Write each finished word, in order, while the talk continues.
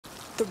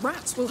The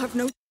rats will have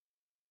no...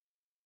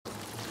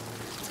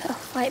 They'll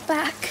fight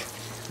back.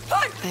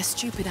 They're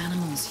stupid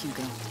animals,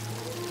 Hugo.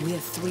 We're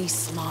three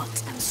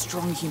smart and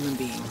strong human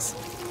beings.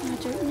 I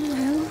don't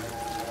know.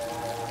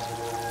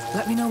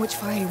 Let me know which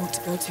fire you want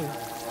to go to.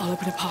 I'll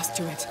open a path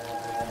to it.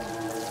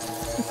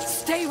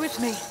 Stay with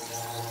me!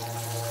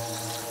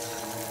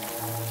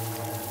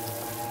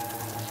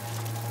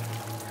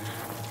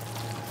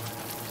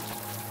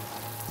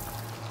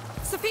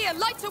 Sophia,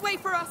 light a way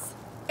for us!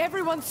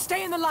 Everyone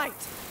stay in the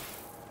light!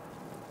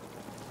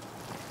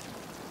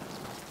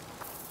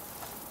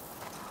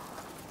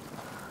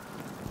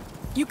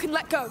 You can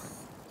let go.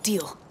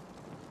 Deal.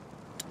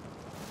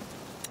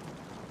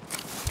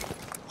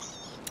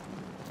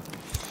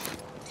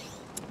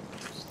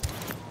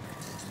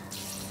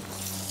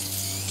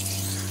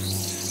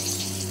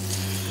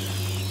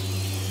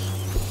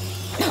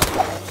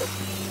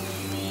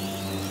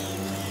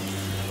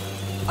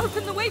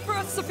 Open the way for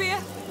us, Sophia!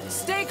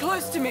 Stay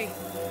close to me!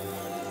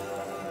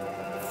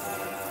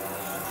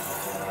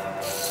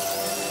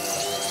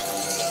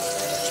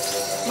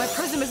 My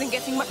prism isn't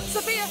getting much...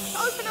 Sophia,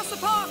 open us a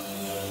path!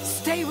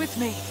 Stay with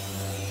me!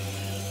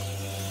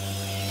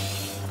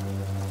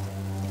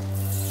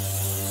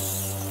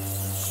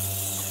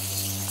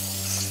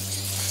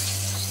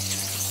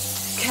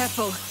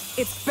 Careful,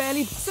 it's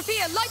barely...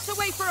 Sophia, light a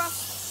way for us!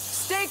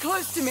 Stay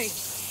close to me!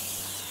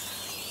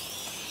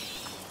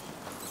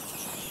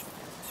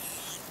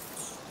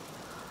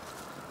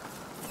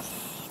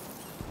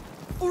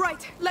 All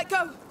right, let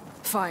go!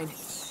 Fine.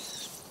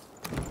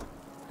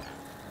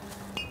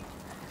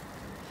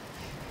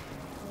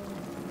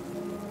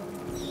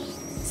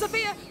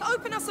 Sophia,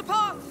 open us a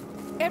path!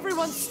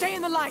 Everyone stay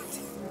in the light!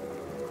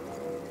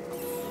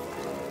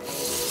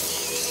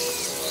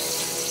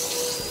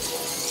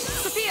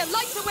 Sophia,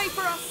 light a way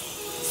for us!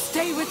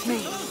 Stay with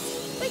me!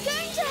 We're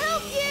going to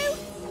help you!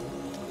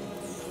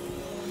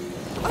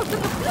 Open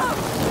the... No!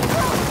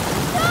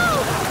 No!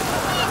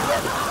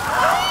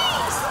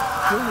 Please!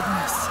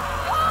 Goodness.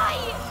 Why?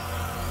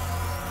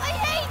 I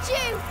hate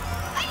you!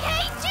 I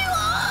hate you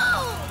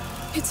all!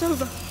 It's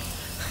over.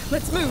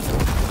 Let's move.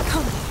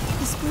 Come,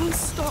 this will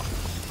stop.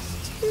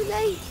 It's too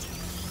late.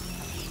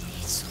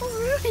 It's all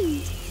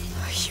ruined.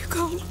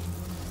 Hugo.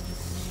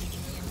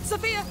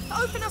 Sophia,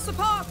 open us a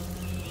path!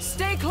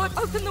 Stay close.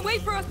 Open the way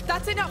for us.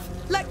 That's enough.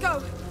 Let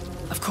go.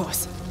 Of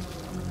course.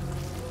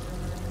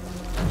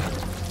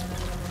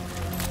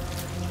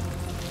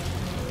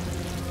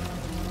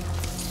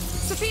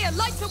 Sophia,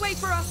 light a way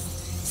for us.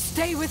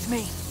 Stay with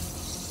me.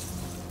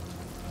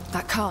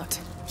 That cart.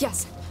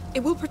 Yes,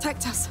 it will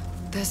protect us.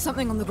 There's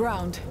something on the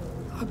ground.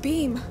 A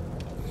beam.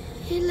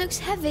 It looks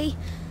heavy.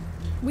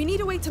 We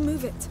need a way to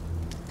move it.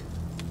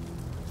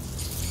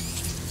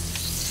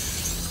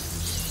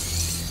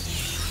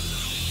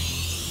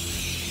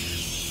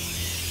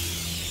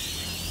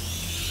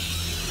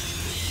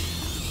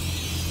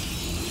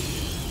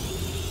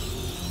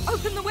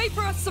 Open the way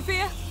for us,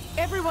 Sophia!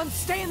 Everyone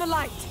stay in the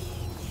light!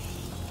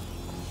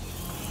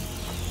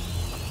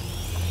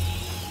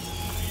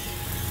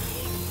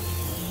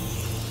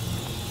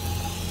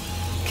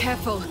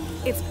 Careful,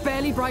 it's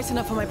barely bright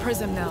enough for my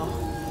prism now.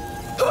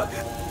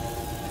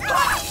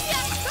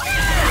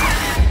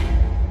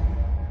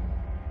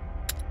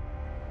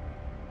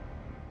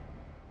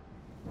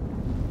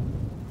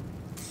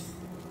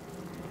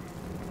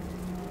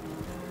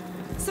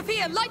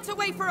 Sophia, light a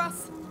way for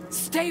us!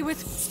 Stay with...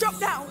 Stop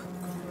now!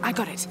 I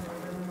got it.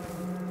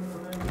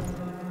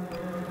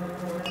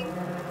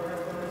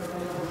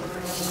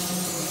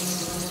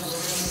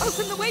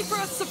 Open the way for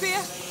us,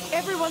 Sophia!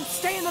 Everyone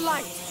stay in the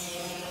light!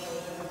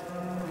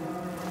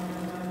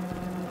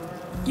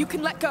 You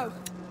can let go.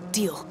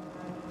 Deal.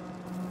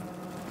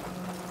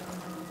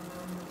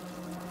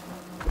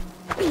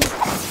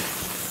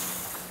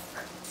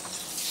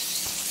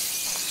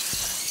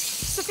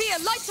 Sophia,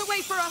 light a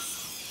way for us!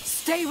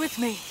 Stay with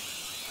me.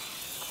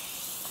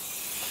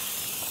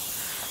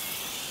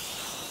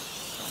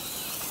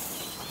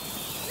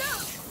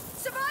 Look!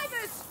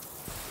 Survivors!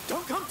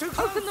 Don't come too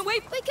close! Open the way.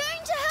 We're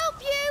going to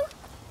help you!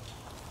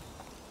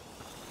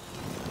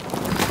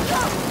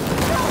 No!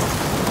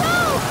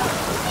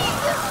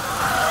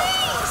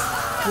 Please!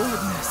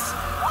 Goodness.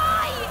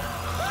 Why?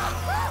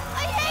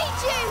 I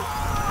hate you!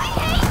 I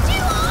hate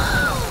you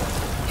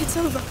all! It's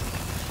over.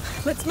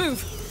 Let's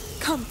move.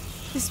 Come.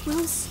 This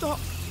will stop.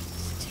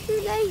 It's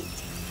too late.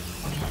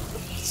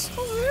 It's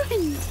all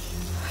ruined.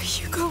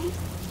 Hugo.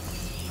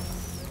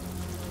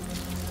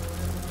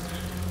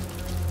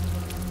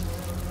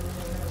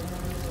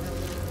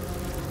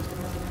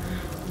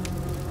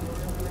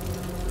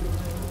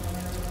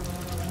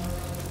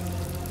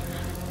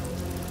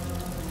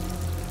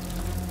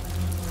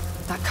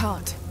 That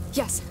cart.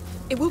 Yes,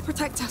 it will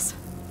protect us.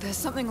 There's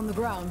something on the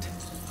ground.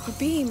 A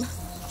beam.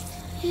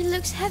 It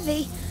looks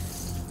heavy.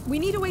 We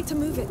need a way to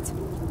move it.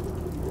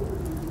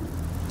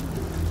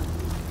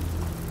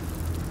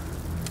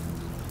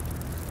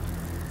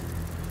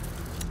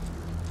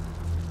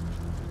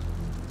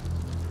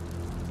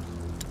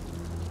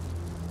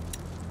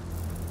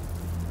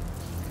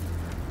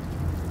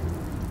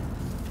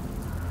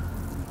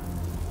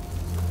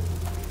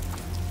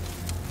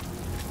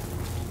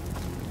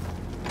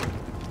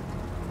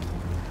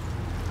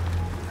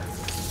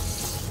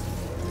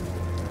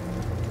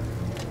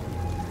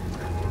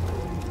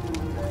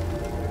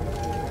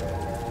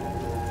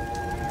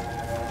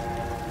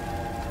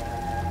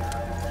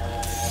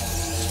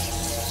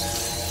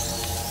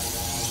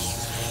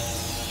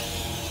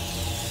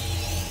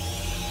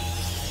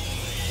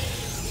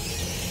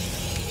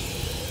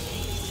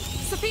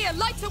 Sophia,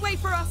 light the way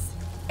for us!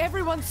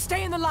 Everyone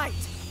stay in the light!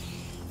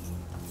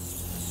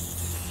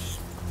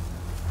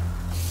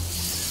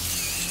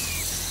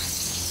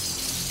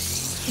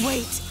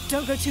 Wait,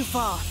 don't go too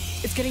far.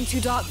 It's getting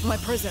too dark for my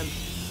prism.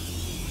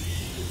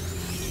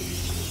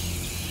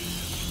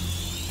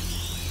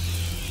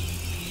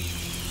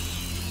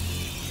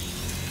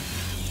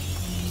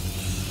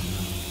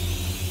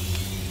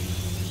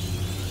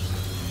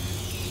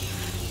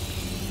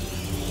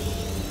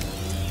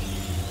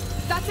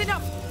 That's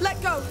enough!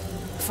 Let go!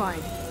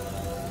 Fine.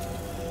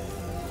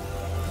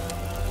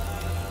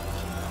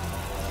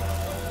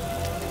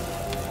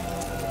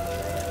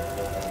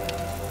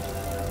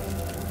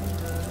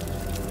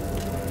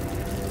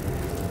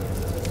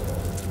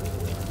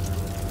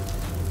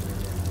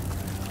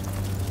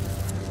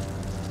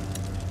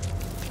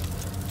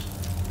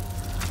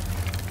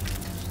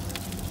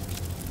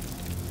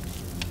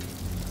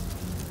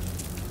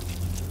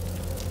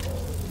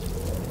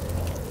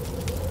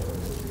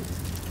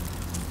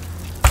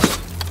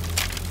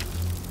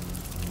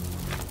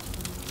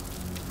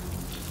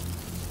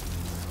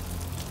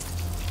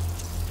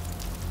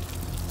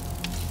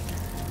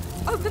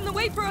 Open the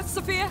way for us,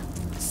 Sophia!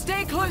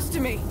 Stay close to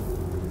me!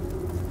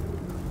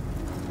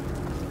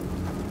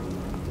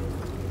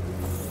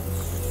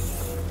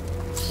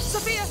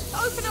 Sophia,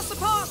 open us a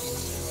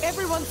path!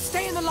 Everyone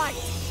stay in the light!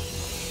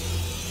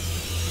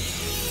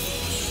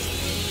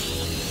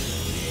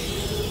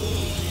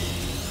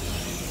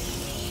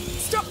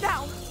 Stop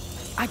now!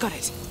 I got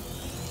it.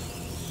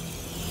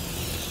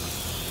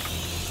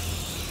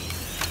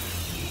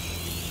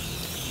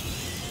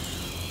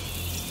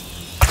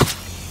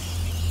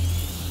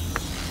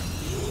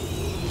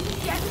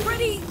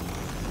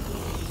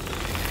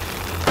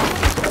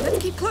 Let's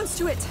keep close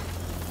to it.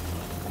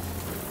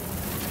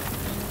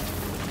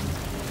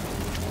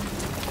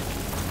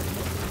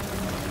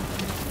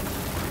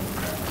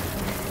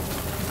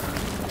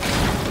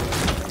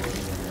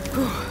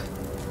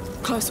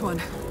 Whew. Close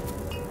one.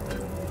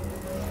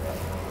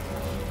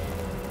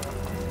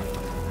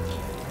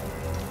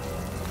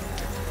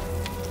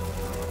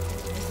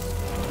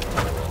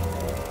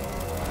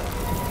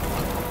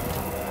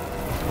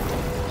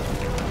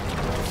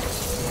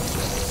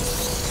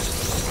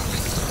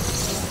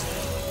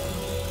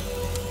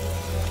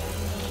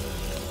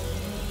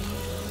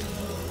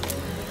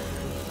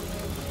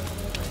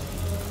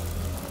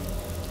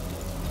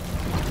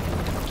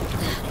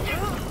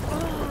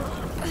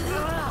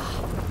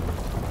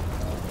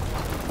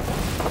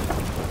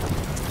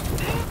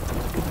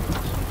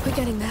 We're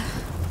getting there.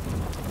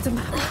 The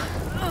map.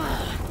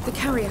 The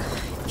carrier.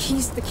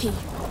 He's the key.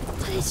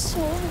 But it's so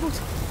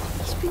old.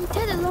 He's been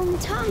dead a long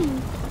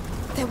time.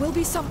 There will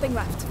be something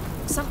left.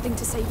 Something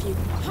to save you.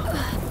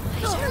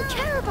 They don't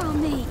care about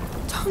me.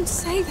 Don't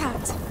say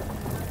that.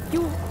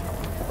 You're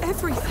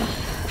everything.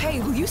 Hey,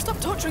 will you stop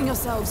torturing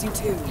yourselves, you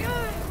two?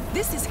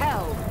 This is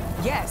hell.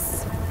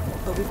 Yes.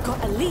 But we've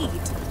got a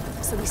lead.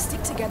 So we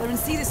stick together and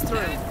see this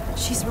through.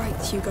 She's right,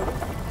 Hugo.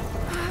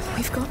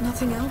 We've got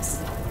nothing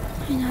else.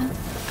 I know.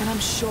 And I'm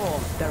sure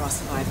there are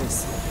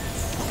survivors.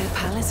 Their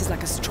palace is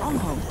like a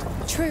stronghold.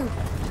 True.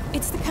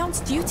 It's the Count's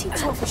duty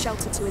to offer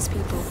shelter to his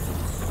people.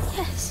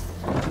 Yes.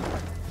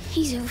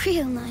 He's a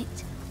real knight.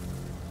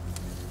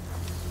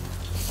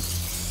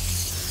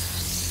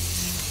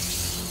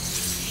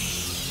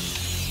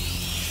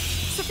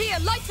 Sophia,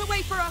 light the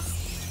way for us!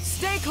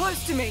 Stay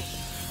close to me!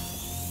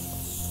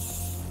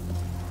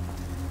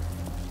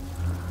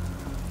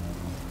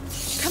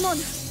 Come on!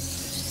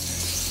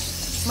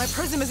 My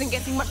prism isn't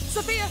getting much.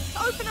 Sophia,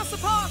 open us a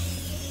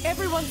path!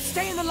 Everyone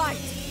stay in the light!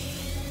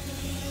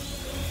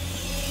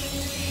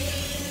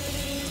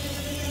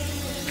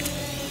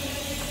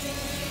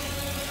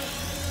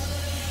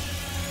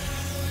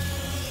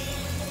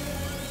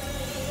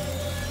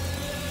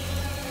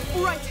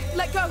 All right,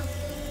 let go!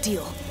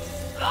 Deal.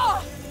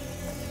 Oh!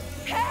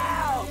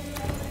 Help!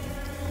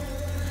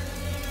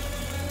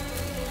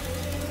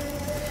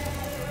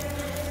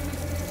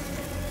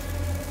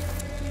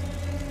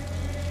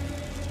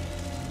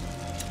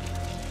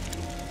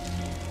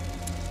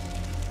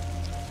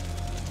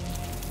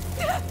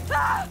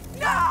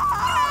 No!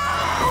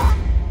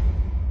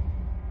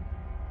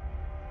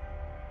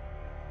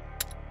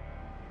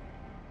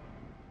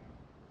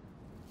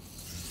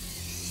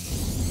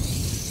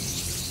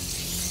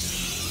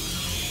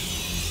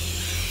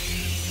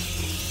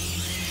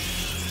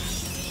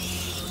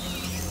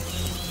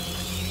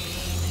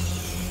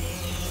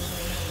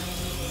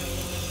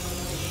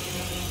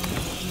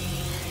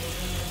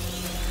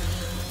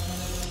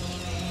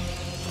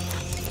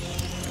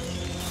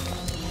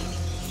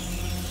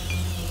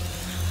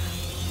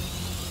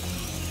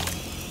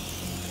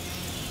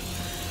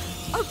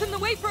 Open the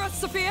way for us,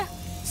 Sophia!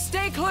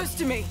 Stay close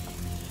to me!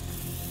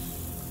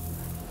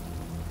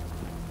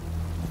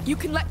 You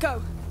can let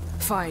go.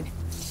 Fine.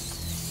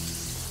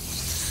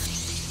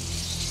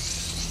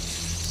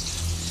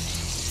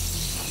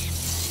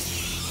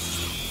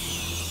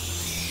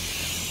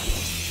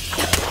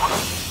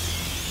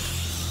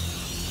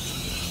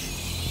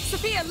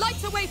 Sophia, light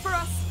the way for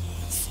us!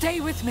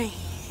 Stay with me.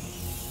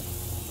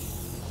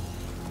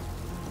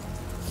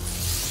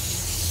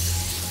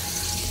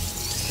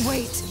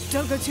 Wait,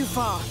 don't go too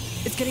far.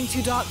 It's getting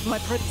too dark for my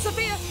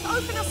Sophia,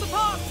 open us a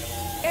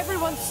path!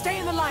 Everyone, stay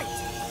in the light!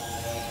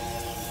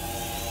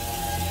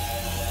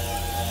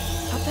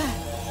 Up there.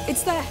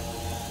 It's there.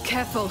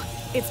 Careful.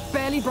 It's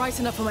barely bright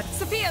enough for my...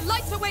 Sophia,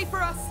 light the way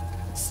for us!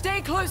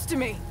 Stay close to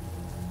me!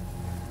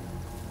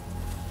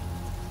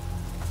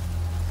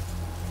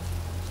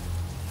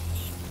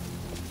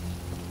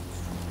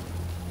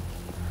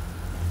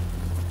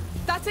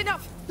 That's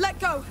enough! Let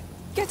go!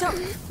 Get up!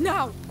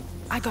 Now!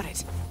 I got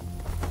it.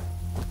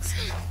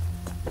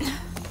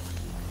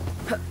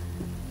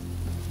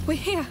 We're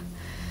here.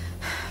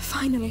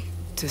 Finally.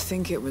 To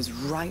think it was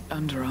right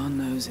under our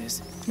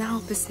noses.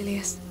 Now,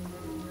 Basilius.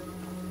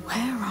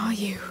 Where are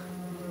you?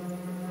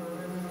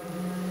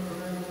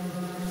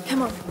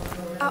 Come on.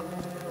 Up.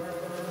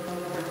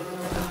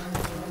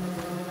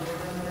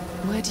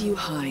 Where do you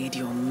hide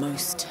your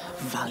most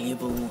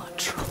valuable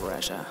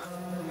treasure?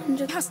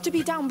 It has to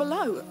be down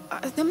below.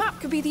 The map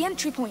could be the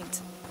entry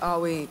point. Are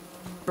we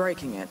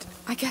breaking it?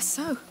 I guess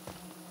so.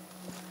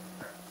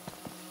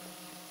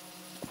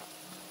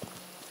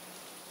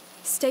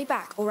 Stay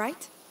back, all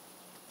right?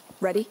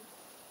 Ready?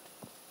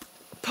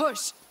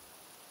 Push!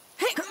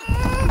 Hey!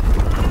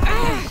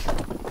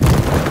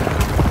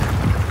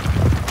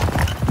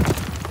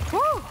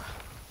 Whew!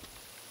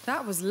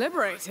 That was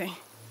liberating.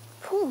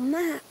 Poor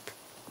map.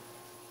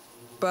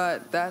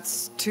 But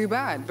that's too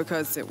bad,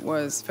 because it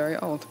was very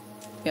old.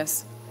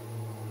 Yes.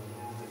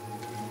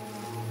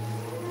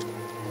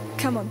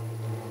 Come on.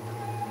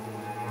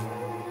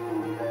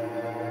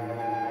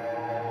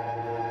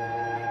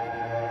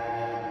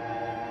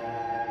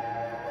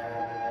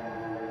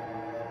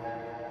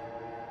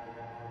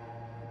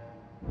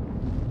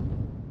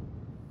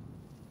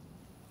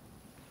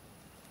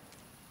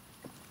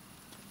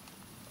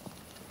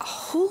 A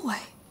hallway.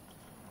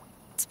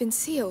 It's been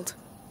sealed.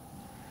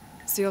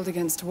 Sealed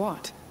against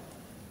what?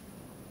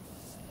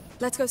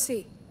 Let's go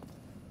see.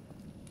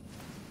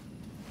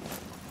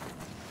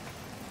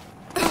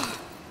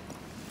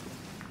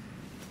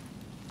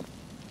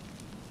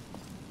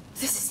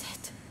 This is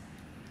it.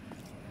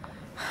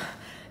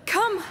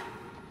 Come!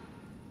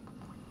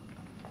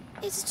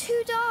 It's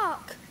too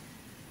dark.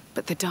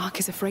 But the dark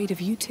is afraid of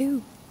you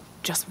too.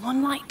 Just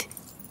one light,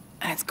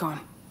 and it's gone.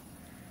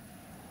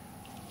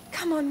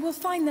 Come on, we'll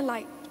find the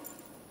light.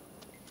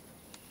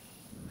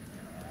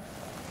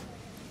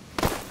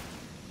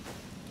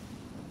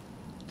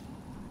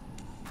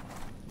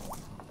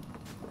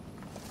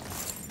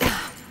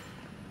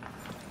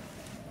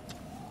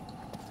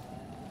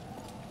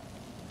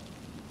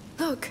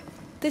 Look,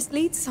 this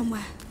leads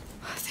somewhere.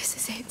 This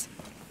is it.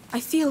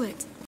 I feel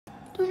it.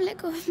 Don't let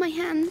go of my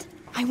hand.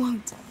 I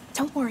won't.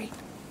 Don't worry.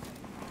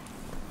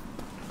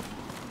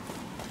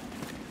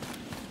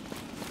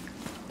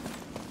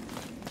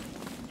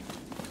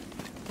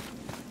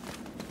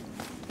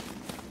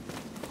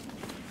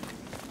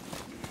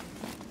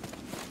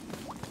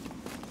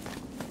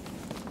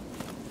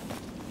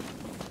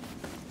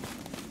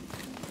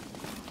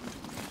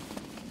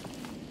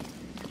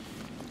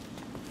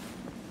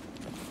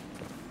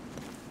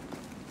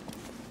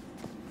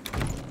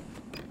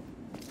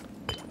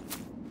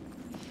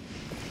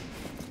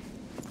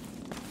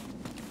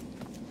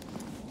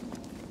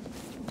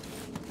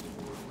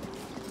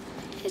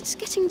 It's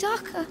getting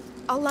darker.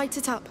 I'll light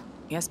it up.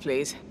 Yes,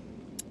 please.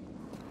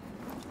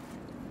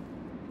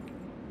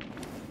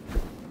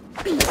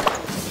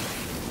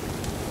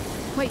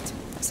 Wait,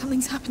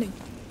 something's happening.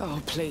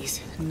 Oh, please,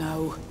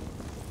 no.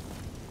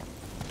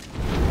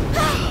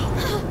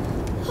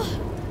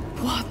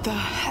 What the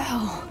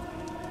hell?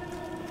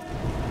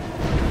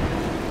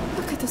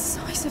 Look at the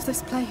size of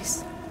this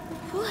place.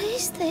 What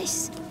is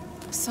this?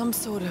 Some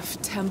sort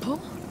of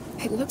temple?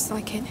 It looks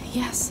like it,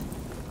 yes.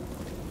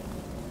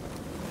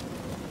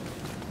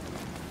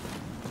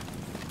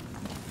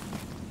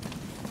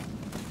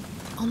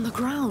 On the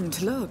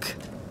ground, look.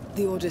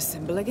 The Order's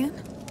symbol again?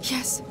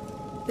 Yes,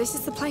 this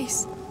is the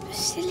place.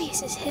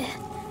 Basilius is here.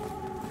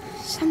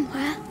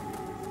 Somewhere.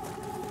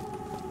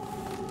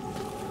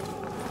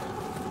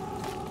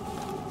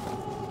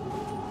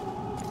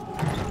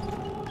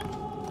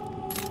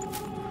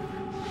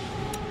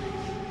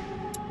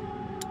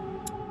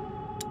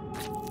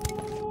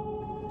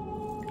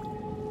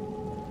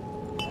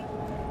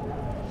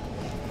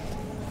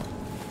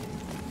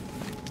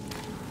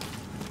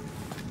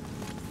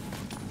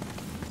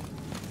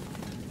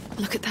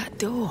 Look at that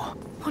door.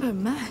 What a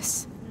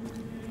mess.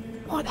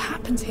 What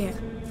happened here?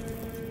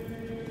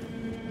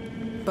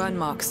 Burn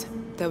marks.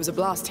 There was a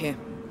blast here.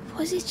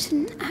 Was it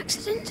an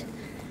accident?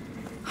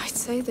 I'd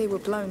say they were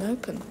blown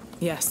open.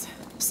 Yes,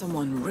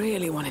 someone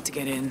really wanted to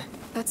get in.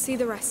 Let's see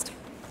the rest.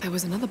 There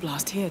was another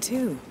blast here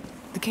too.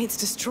 The gate's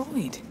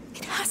destroyed.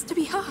 It has to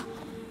be her.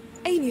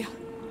 Aelia.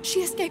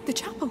 She escaped the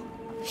chapel.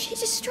 She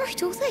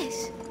destroyed all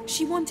this.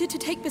 She wanted to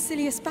take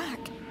Basilius back.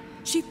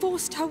 She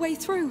forced her way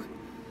through.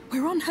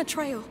 We're on her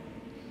trail.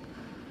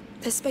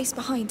 There's space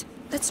behind.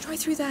 Let's try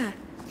through there.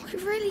 We're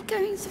really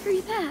going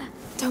through there.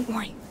 Don't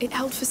worry. It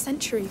held for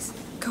centuries.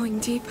 Going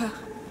deeper.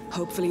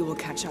 Hopefully we'll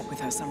catch up with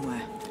her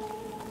somewhere.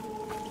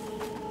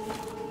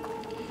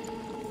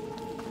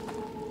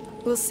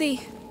 We'll see.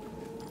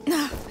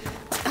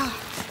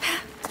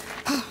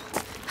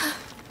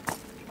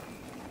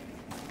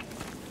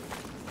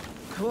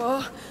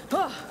 Whoa.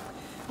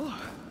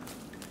 Oh.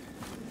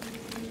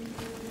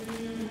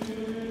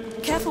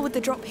 Careful with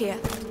the drop here.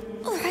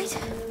 All right.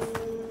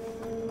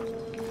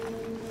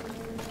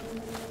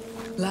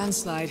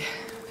 Landslide.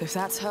 If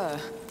that's her,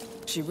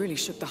 she really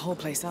shook the whole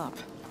place up.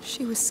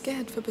 She was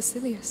scared for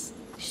Basilius.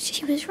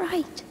 She was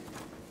right.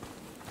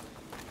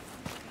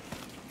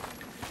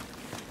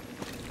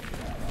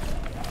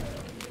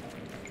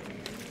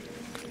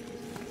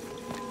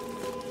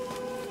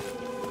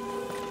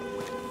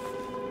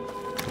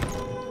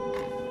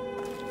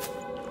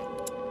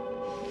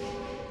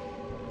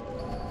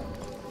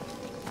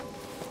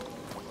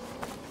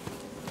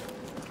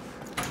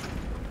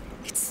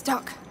 It's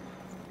stuck.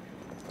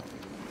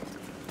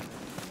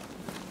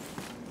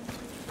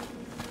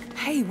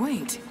 Hey,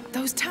 wait.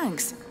 Those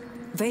tanks.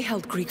 They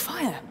held Greek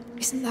fire.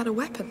 Isn't that a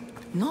weapon?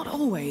 Not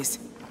always.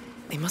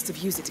 They must have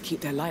used it to keep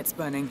their lights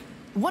burning.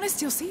 One is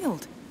still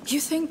sealed. You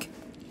think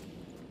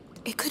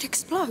it could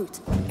explode?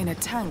 In a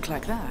tank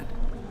like that?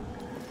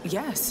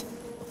 Yes.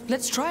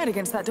 Let's try it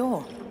against that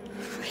door.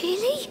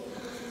 Really?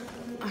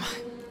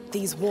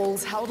 These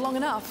walls held long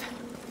enough.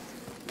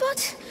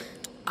 But...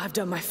 I've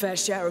done my fair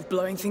share of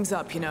blowing things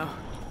up, you know.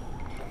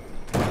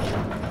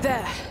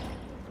 There.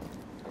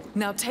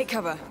 Now take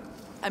cover.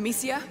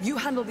 Amicia, you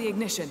handle the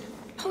ignition.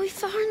 Are we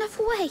far enough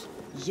away?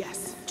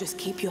 Yes, just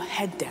keep your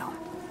head down.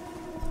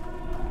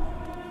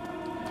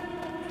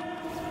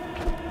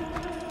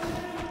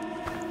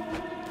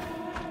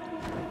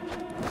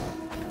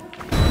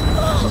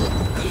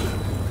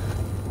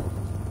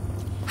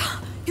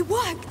 It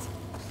worked!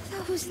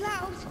 That was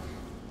loud.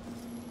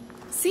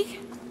 See?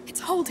 It's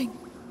holding.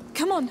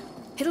 Come on.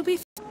 It'll be...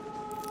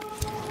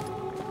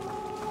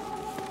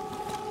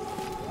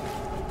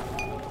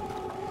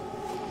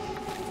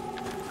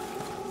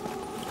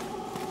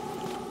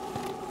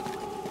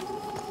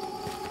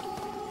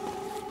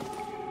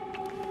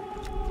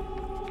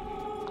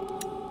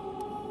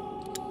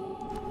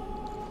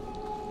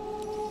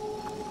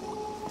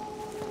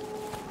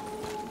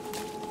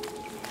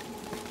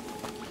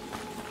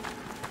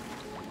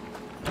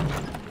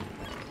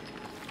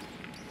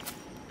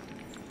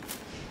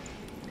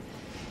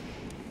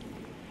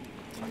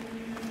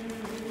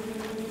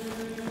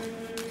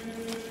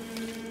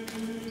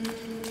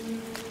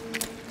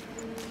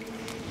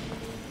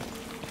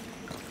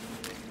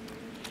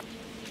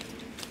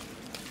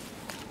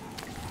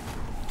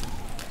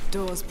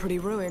 Door's pretty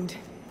ruined.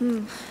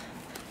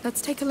 Let's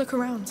take a look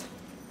around.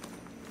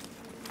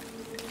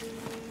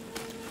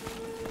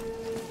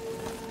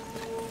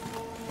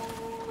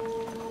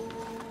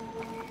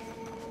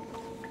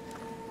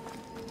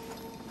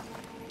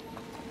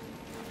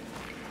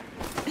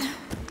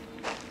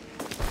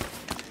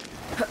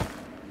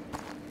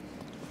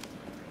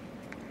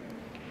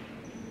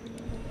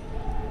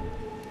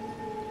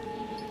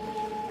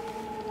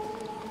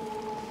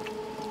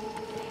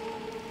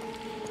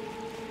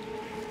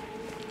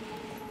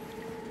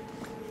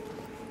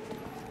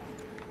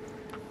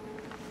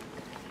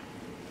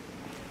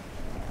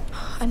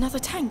 Another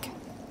tank.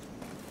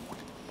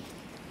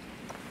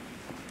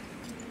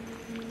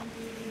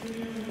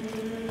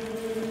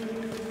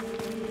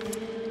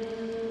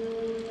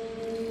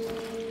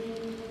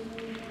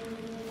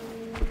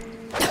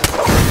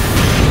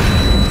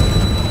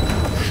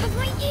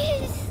 My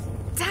ears!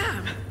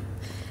 Damn!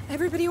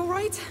 Everybody all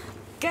right?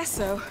 Guess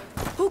so.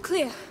 All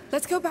clear.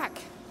 Let's go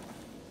back.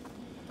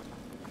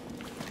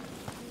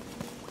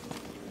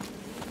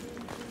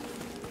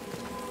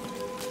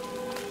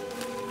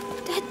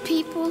 Dead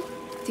people.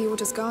 The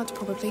Order's guard,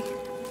 probably.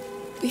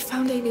 We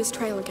found Alia's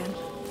trail again.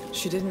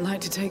 She didn't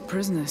like to take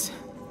prisoners.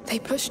 They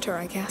pushed her,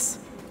 I guess.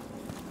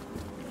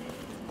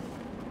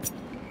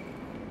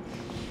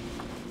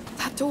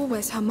 That door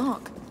wears her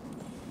mark.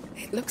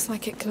 It looks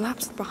like it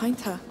collapsed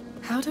behind her.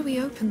 How do we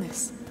open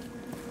this?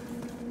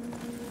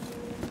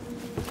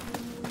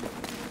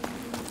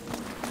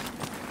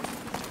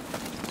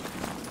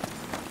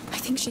 I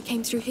think she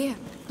came through here.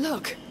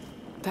 Look!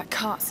 That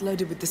cart's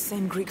loaded with the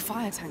same Greek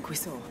fire tank we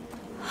saw.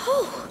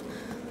 Oh!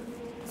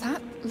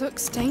 That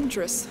looks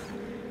dangerous.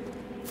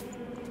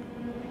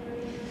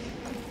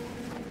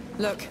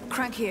 Look,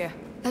 crank here.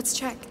 Let's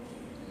check.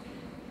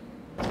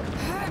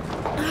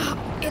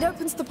 It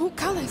opens the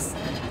portcullis.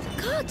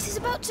 The cart is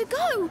about to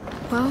go!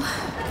 Well,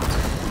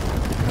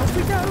 off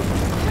we go.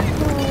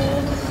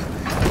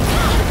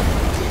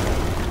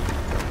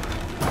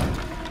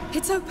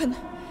 It's open,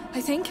 I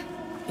think.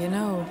 You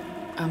know,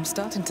 I'm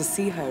starting to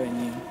see her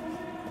in you.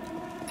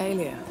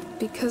 Alia.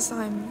 Because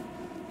I'm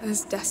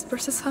as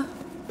desperate as her?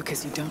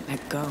 Because you don't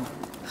let go.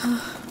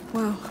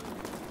 Well.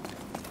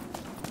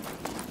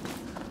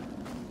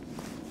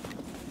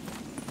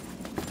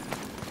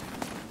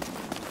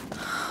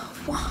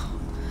 Wow.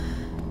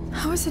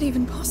 How is it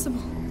even possible?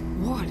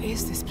 What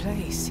is this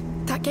place?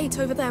 That gate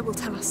over there will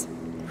tell us.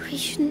 We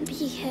shouldn't be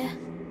here.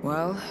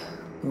 Well,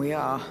 we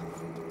are.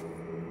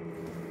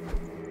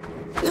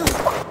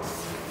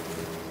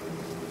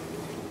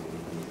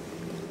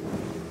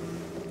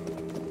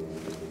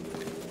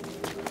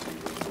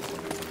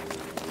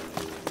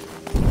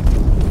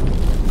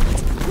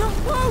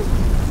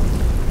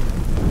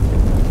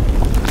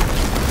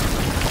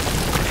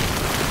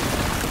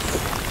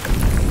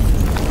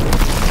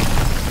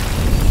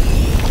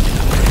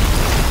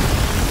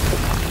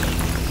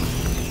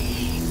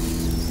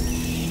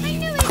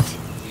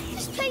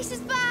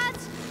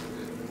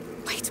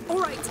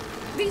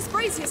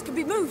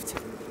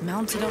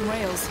 Mounted on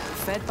rails,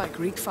 fed by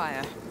Greek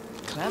fire.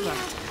 Clever.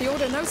 The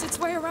Order knows its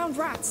way around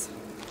rats.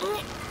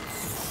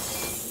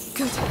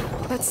 Good.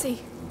 Let's see.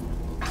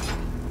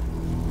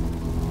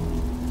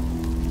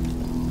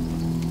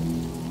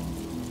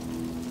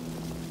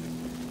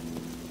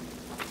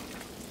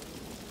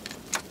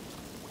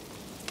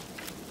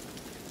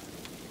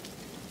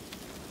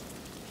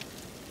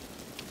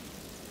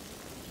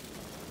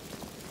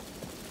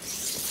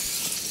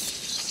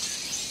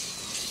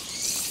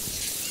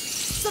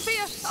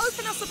 Sophia,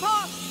 open us a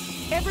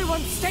path!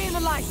 Everyone, stay in the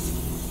light!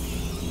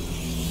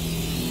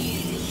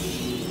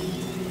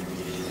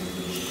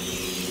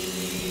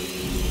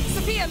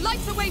 Sophia, light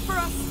the way for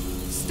us!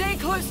 Stay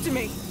close to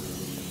me!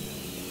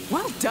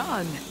 Well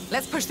done.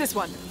 Let's push this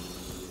one.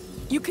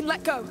 You can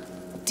let go.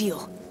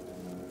 Deal.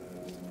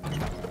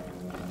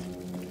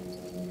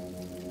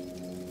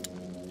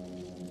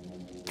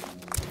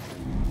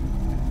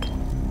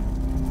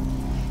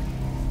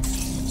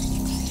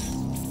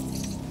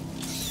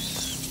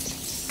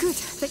 Good.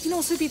 They can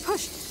also be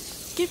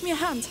pushed. Give me a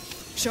hand.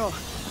 Sure.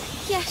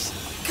 Yes.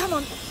 Come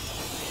on.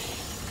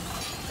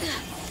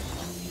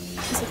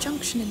 There's a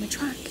junction in the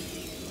track.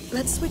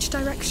 Let's switch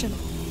direction.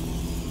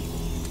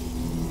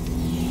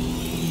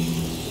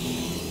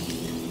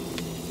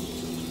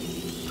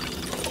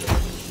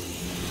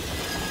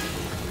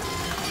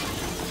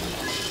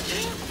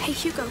 Hey,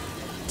 Hugo.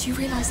 Do you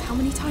realize how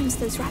many times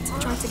those rats have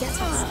tried to get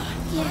us?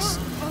 Yes.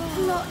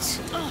 Lots.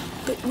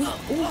 But we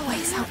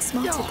always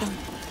outsmarted them.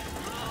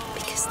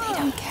 Because they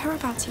don't care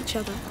about each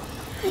other.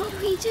 What do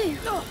we do?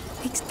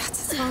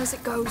 That's as far as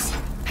it goes.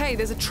 Hey,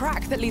 there's a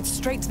track that leads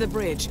straight to the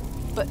bridge.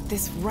 But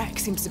this wreck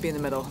seems to be in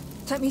the middle.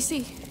 Let me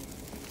see.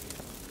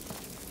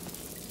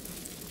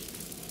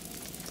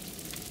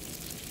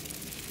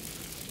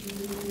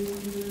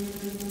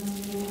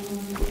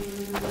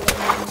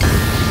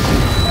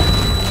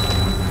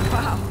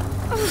 Wow.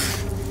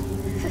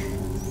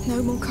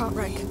 No more cart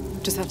wreck.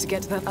 Just have to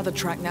get to that other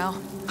track now.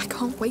 I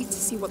can't wait to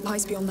see what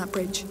lies beyond that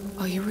bridge.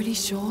 Are you really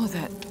sure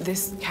that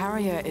this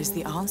carrier is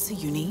the answer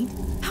you need?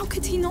 How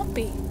could he not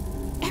be?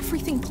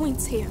 Everything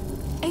points here.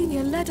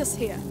 Alien led us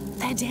here.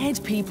 They're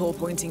dead people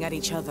pointing at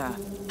each other.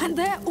 And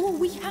they're all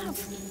we have.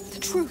 The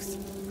truth.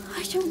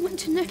 I don't want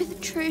to know the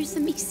truth,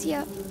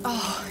 Amicia.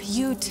 Oh,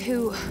 you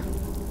too.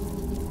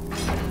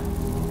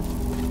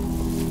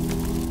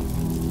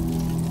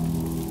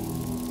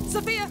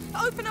 Sophia,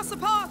 open us a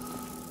path!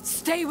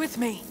 Stay with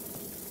me.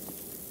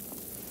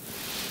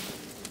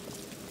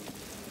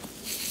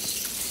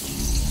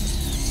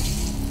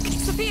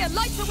 Sophia,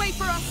 light the way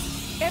for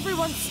us!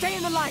 Everyone, stay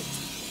in the light!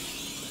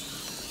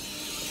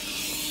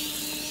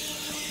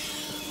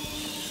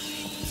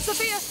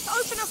 Sophia,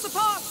 open us a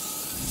path!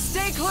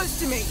 Stay close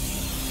to me!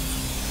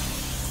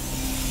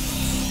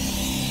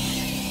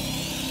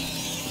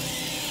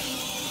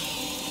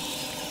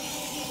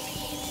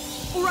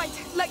 All right,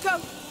 let go!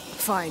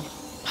 Fine.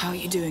 How are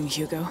you doing,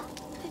 Hugo?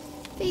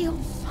 I feel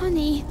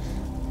funny.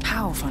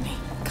 How funny?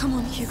 Come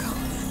on, Hugo.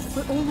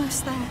 We're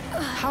almost there.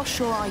 How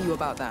sure are you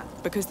about that?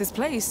 Because this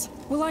place...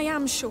 Well, I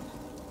am sure.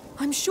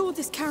 I'm sure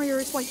this carrier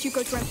is why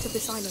Hugo dreamt of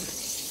this island.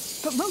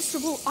 But most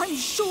of all, I'm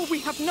sure we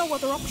have no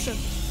other option.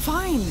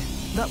 Fine.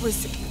 That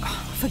was...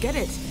 forget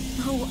it.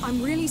 No,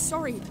 I'm really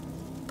sorry.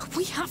 But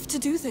we have to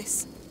do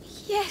this.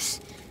 Yes.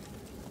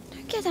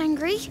 Don't get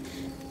angry.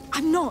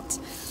 I'm not.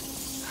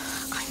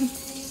 I'm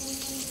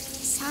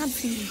sad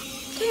for you.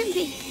 Don't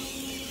be.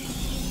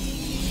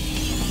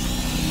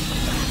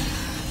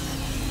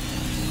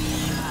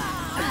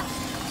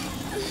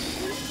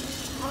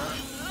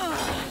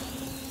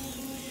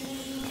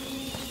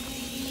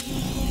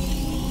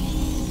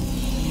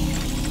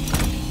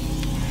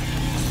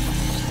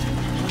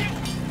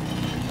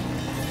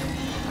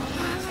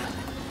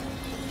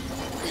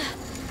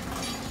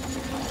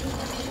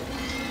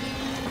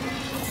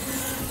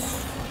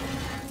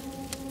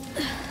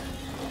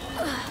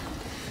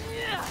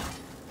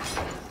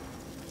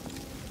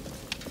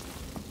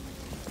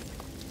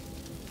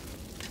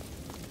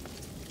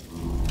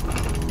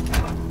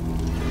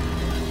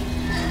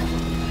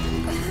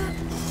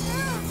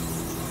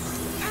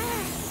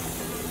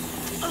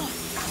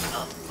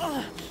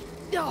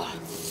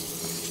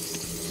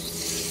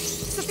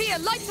 Sophia,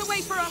 light the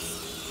way for us!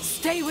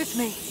 Stay with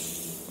me.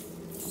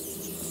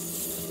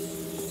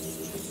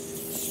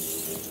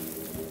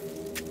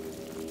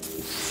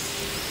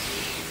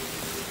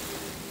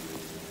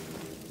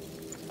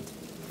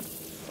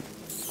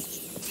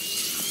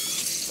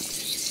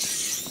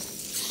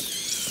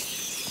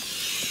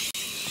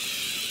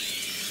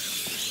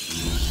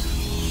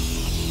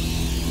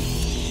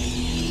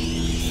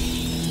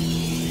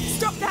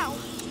 Stop now!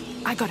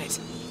 I got it.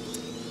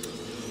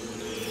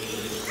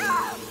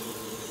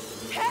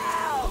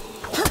 Help!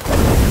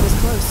 It was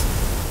close.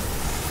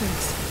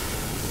 Thanks.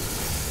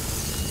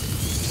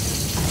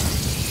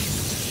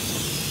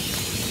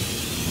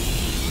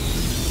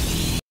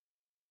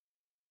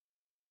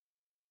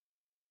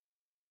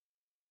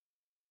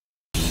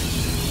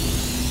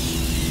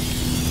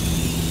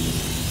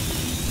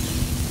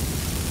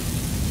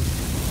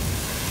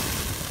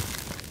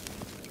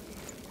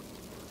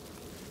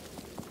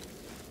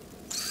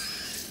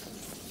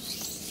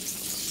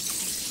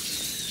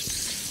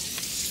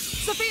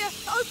 Sophia,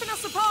 open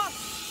us a path!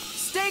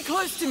 Stay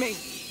close to me!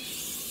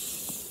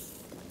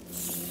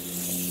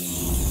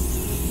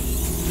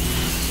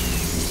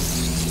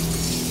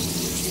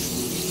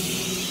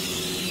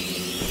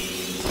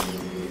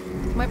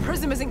 My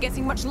prism isn't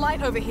getting much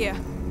light over here.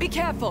 Be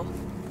careful.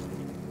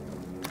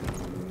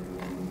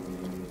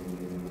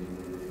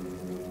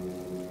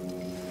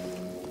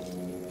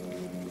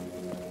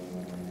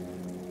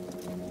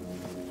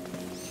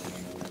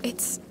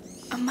 It's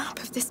a map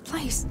of this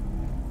place.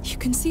 You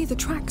can see the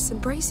tracks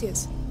and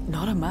braziers.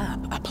 Not a map,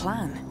 a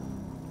plan.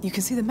 You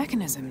can see the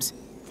mechanisms.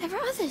 There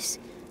are others.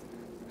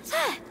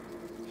 There!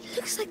 It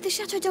looks like the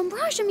Chateau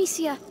d'Ombrage,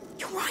 Amicia.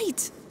 You're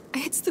right.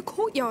 It's the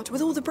courtyard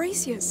with all the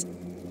braziers.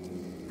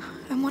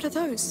 And what are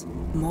those?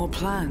 More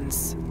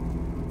plans.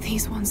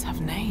 These ones have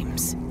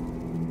names.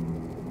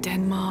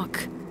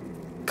 Denmark,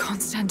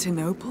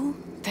 Constantinople?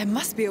 There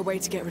must be a way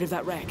to get rid of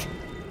that wreck.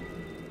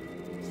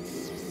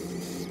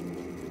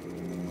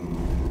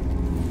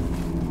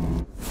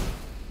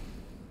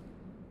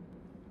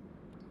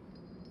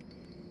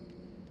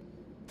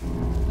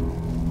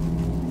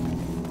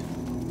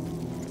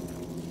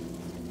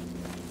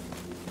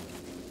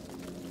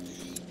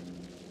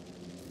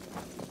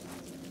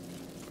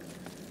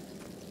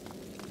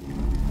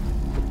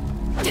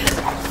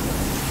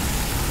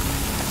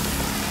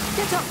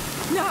 Get up!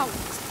 Now!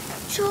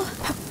 Sure.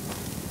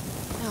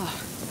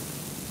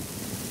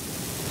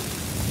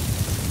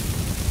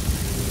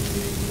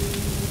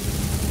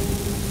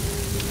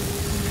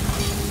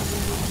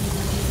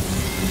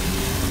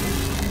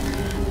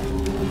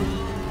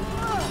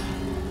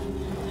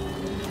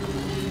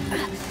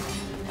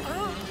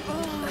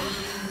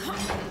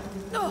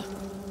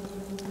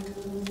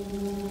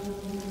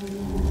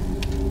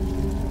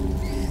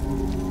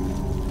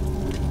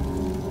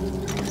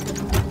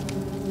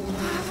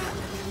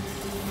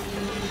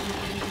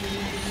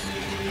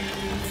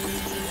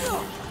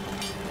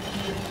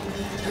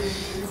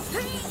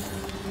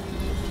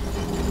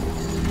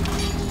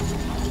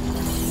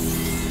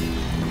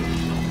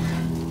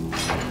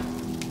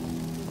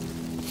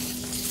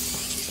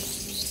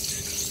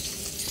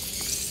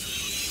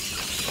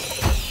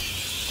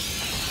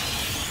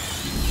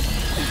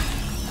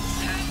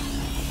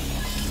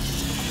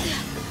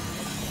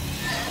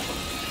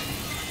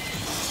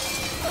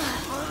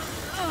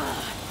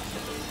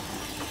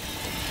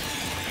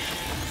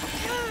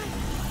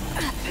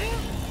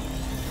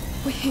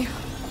 We're here.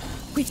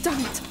 We've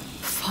done it.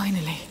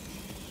 Finally.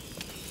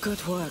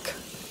 Good work.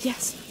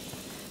 Yes.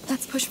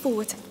 Let's push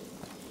forward.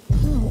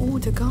 More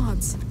Order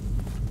guards.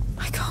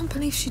 I can't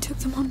believe she took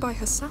them on by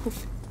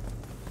herself.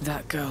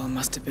 That girl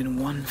must have been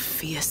one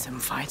fearsome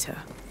fighter.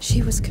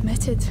 She was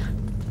committed.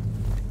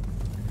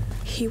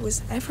 He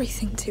was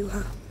everything to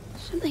her.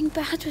 Something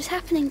bad was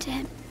happening to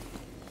him.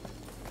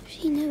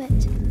 She knew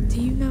it.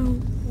 Do you know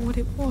what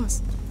it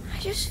was? I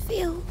just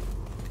feel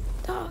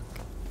dark.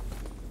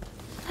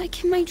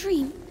 Like in my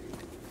dream.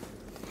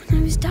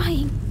 When I was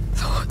dying.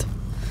 Lord,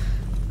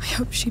 I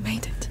hope she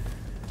made it.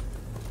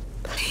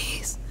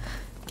 Please,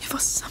 give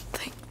us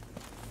something.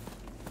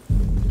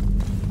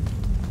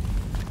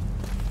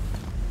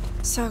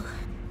 So...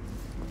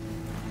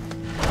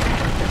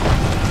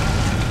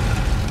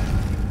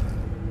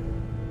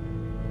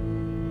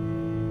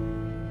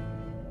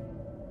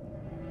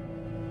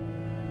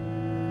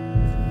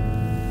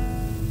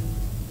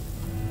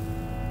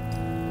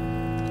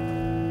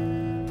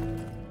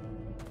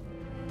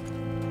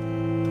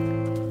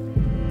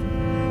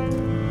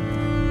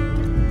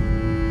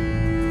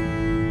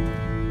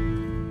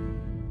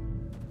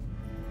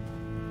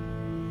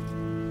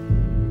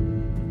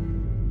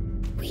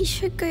 We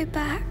should go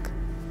back.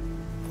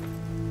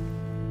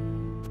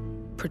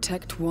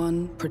 Protect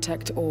one,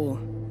 protect all.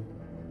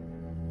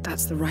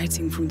 That's the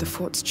writing from the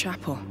fort's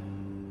chapel.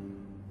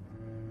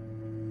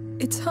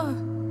 It's her.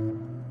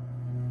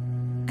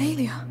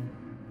 Aelia.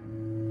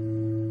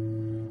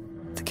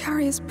 The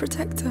carrier's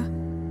protector.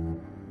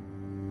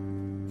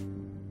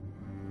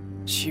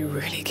 She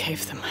really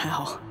gave them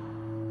hell.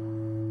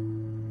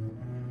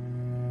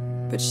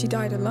 But she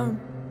died alone.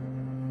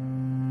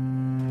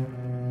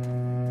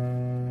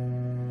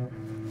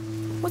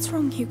 What's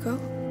wrong, Hugo?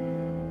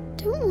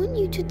 Don't want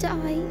you to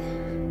die.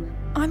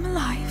 I'm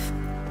alive.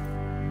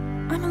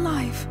 I'm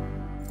alive.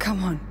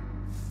 Come on.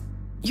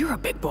 You're a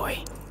big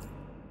boy.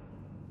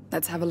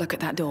 Let's have a look at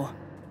that door.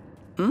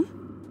 Hmm?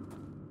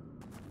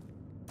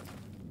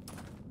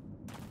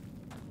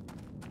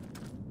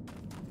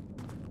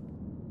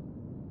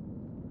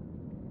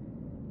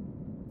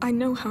 I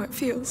know how it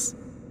feels.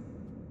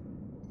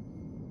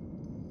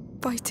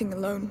 Fighting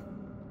alone.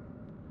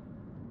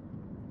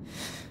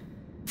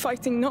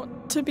 Fighting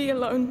not to be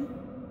alone.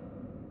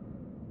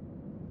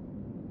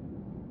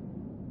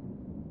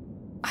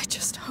 I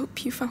just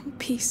hope you found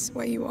peace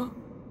where you are.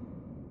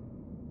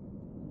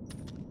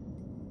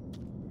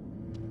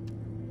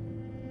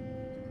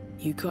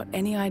 You got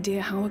any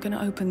idea how we're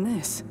gonna open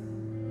this?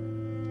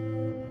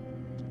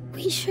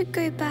 We should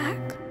go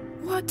back.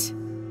 What?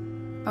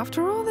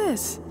 After all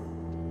this?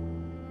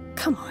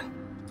 Come on.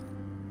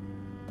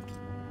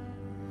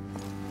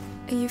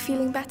 Are you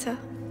feeling better?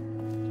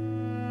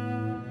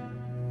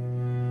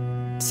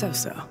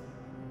 So-so.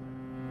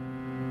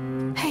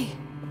 Hey,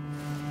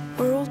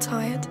 we're all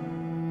tired,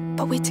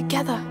 but we're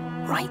together,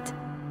 right?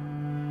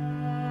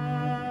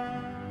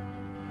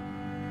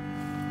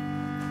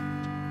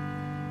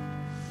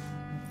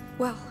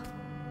 Well,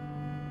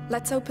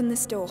 let's open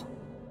this door.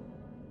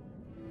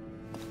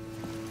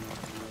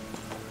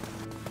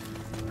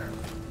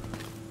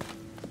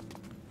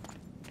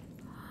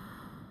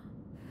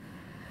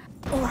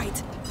 All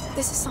right,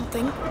 this is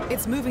something.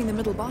 It's moving the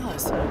middle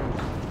bars.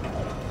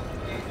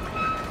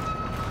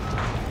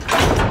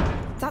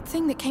 That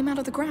thing that came out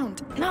of the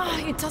ground. Nah,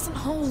 it doesn't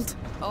hold.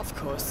 Of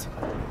course.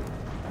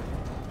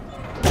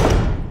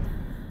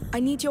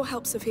 I need your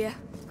help, Sophia.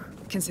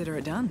 Consider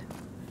it done.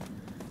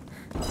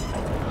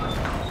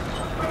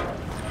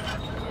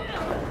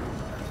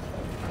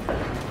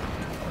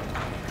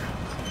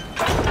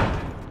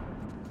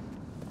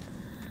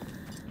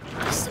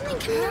 There's something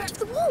coming out of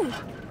the wall.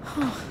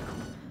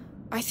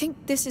 I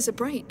think this is a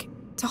brake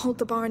to hold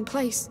the bar in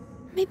place.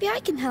 Maybe I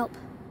can help.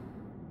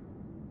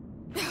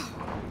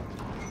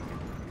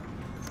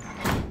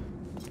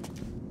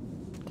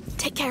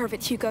 Take care of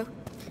it, Hugo.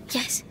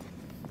 Yes.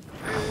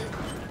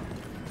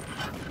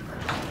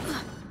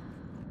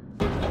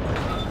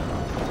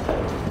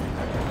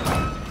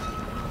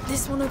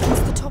 This one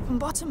opens the top and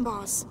bottom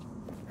bars.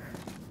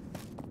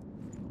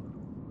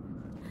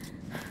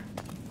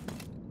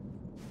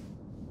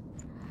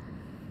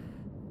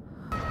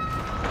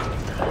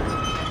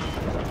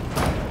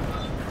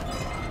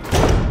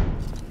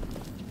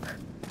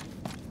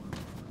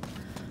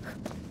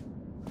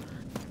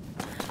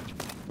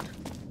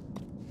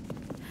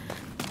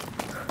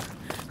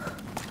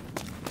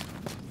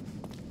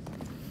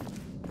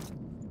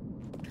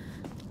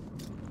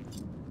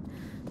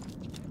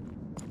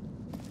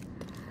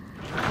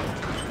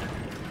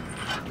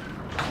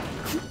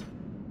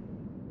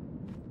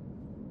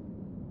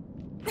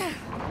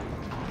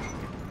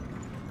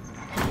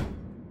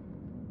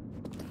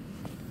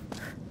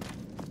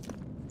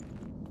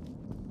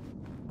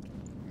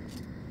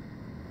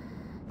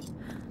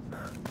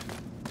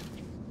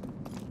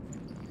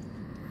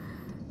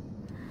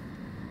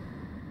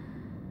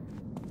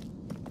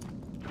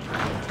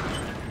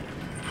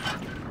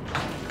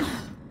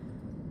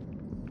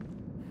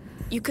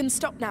 You can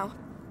stop now.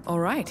 All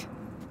right.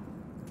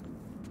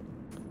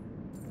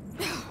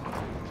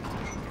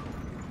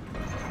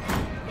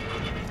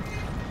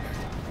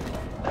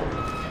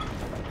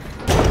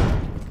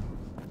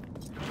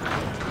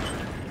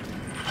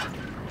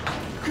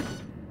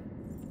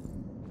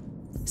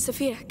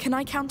 Sophia, can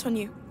I count on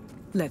you?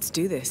 Let's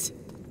do this.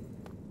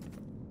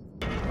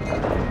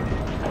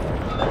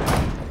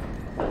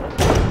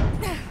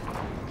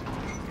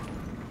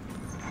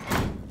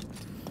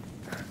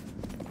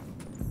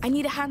 I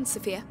need a hand,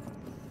 Sophia.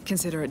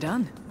 Consider it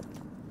done.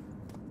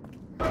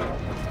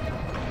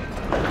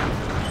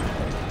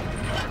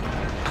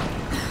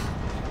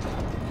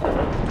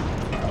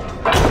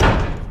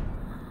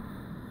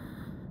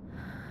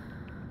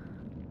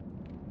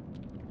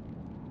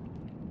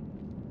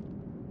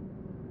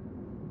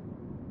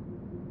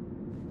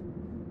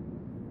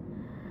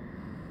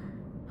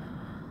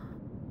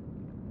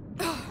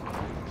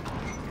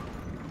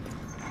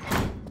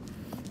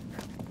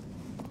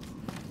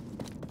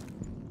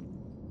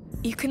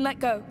 You can let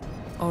go.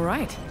 All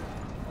right.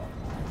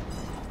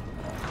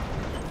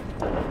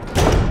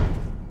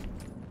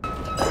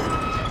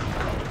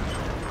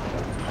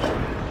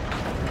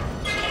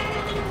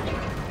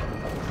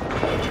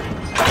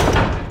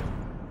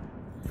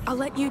 I'll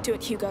let you do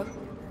it, Hugo.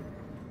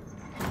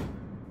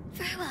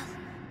 Very well.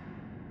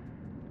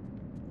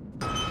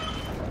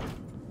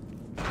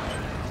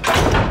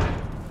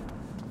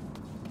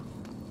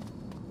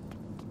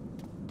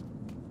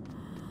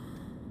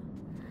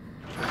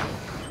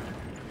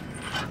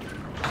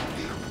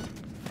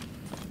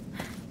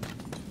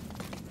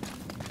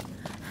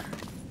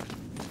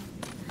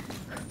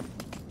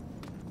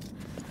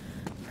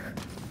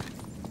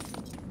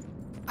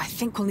 I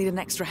think we'll need an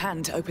extra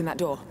hand to open that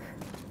door.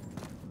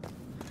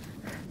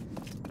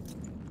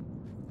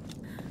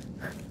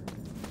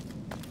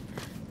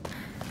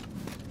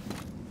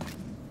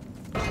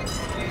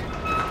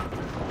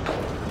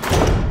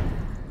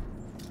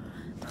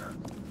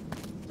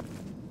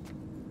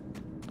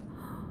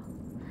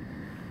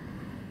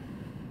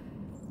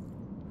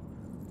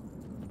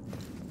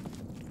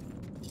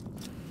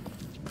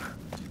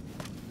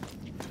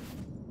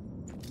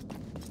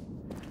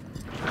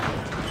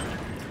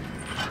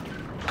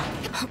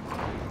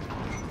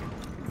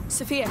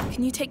 Sophia,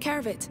 can you take care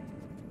of it?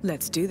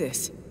 Let's do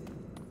this.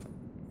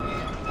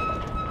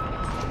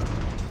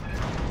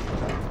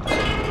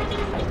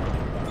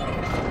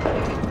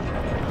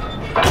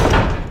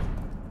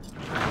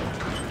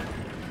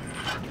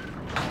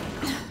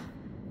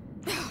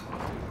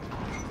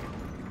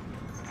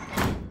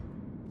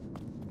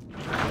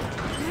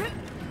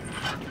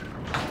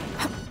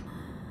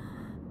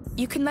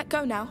 You can let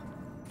go now.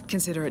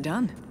 Consider it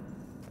done.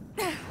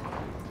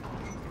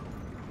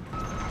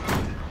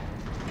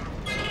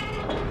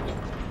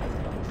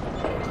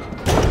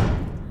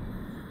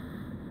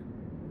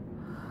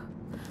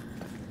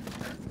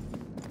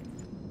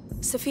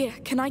 Sophia,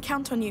 can I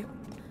count on you?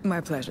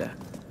 My pleasure.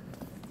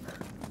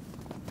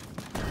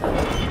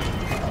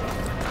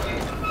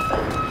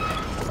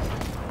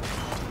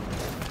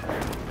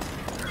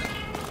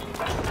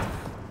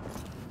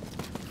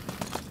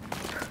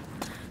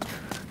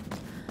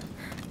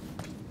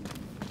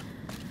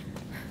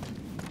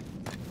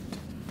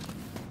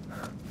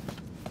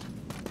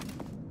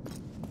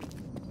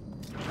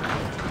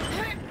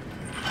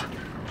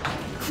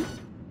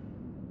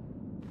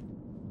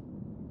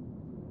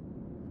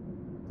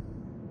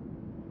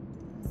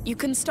 You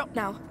can stop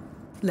now.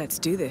 Let's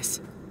do this.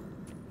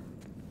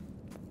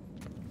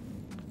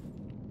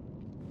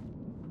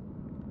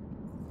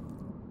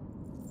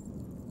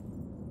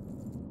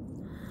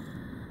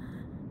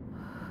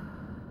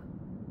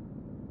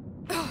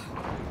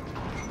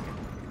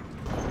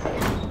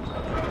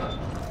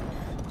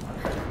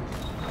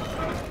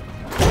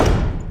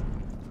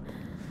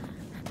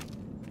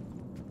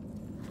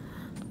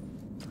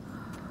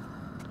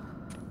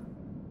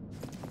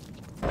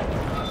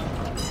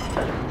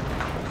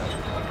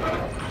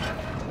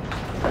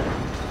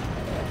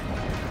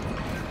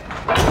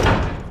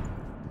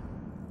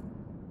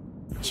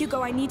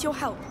 Hugo, I need your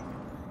help.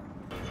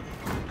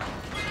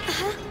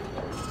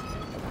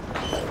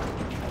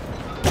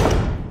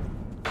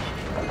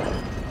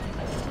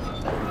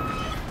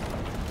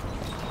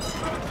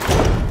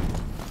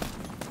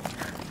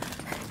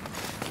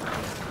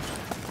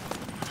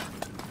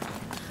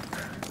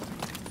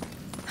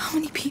 How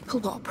many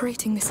people are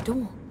operating this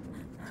door?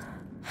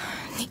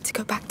 I need to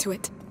go back to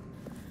it.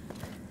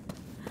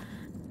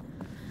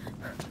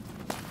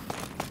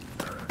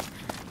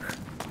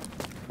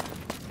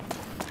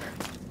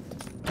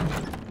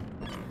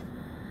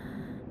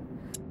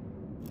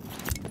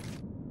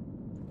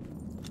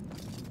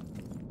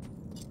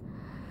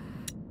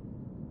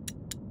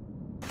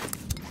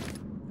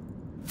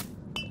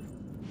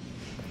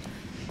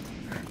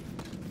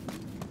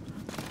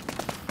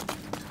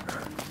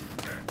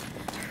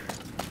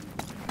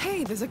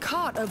 Hey, there's a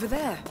cart over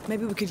there.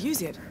 Maybe we could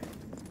use it.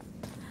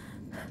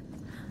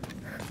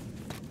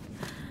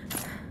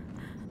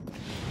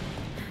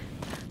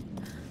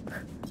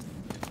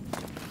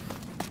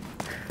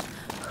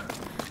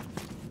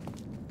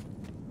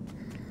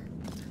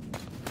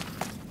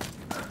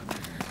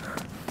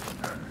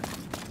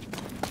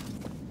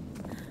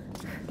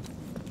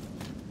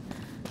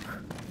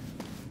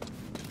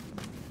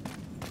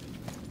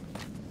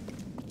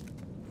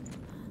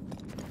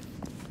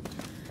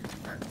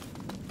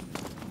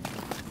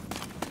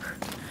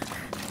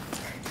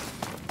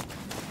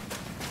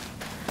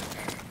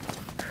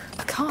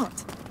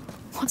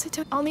 What's it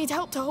doing? I'll need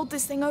help to hold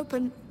this thing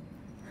open.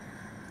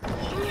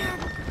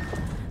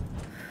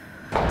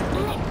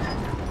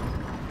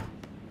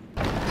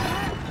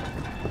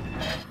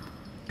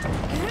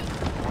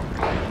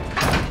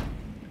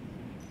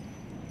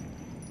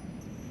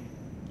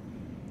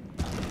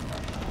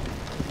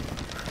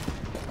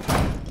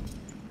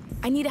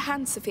 I need a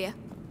hand, Sophia.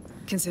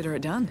 Consider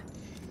it done.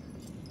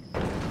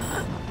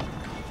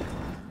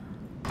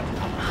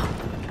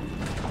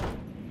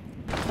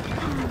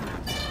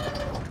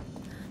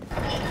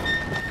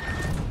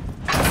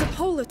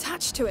 Pole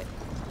attached to it.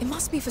 It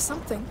must be for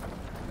something.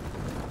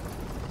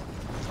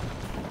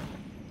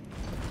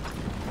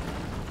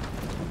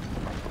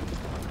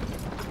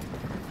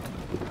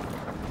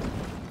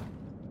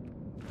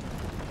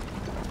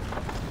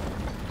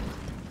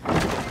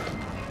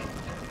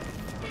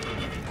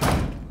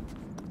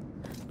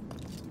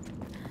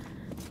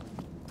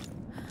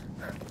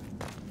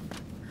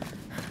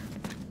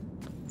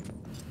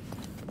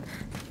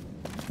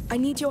 I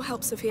need your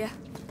help, Sophia.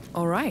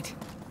 All right.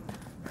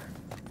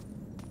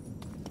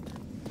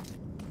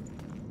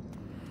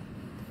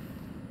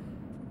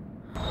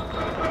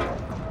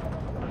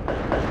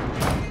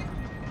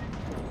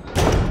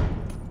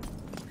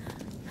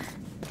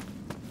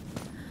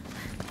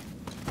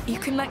 You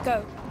can let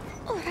go.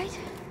 All right.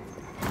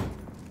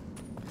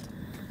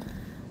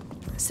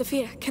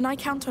 Sophia, can I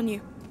count on you?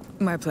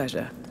 My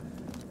pleasure.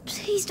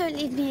 Please don't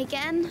leave me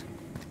again.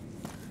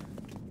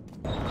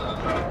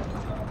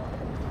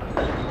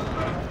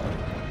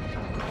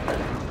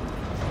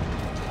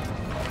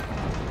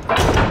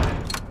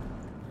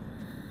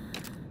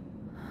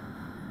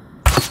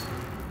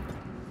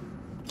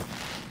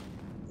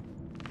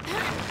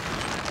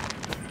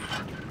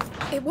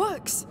 It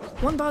works.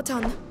 One bar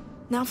done.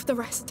 Now for the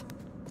rest.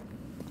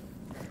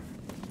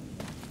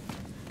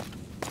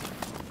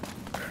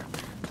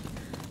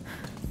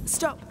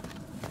 Stop.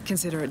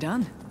 Consider it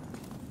done.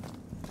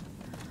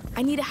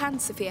 I need a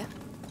hand, Sophia.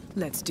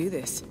 Let's do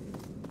this.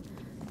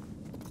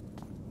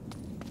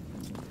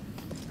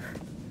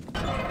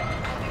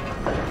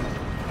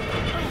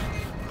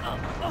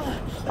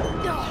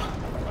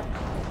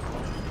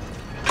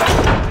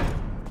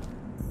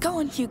 Go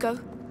on, Hugo.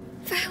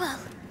 Very well.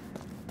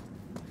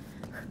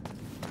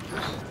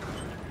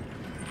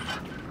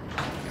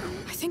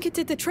 I think it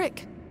did the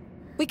trick.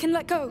 We can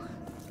let go.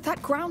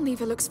 That ground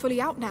lever looks fully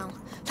out now.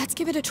 Let's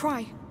give it a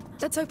try.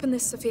 Let's open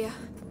this, Sophia.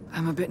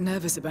 I'm a bit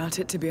nervous about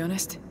it, to be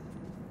honest.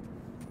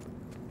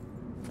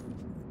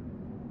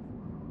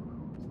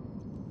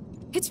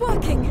 It's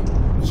working!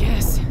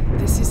 Yes,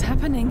 this is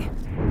happening.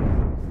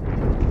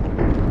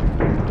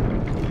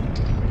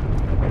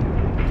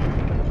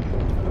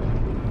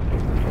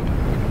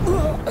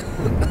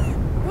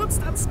 What's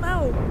that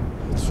smell?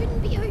 It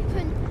shouldn't be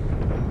open.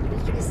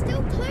 We can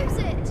still close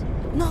it.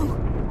 No,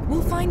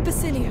 we'll find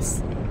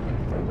Basilius.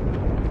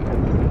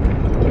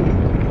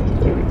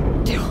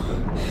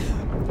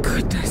 Oh,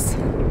 goodness.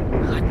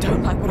 I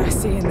don't like what I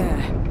see in there.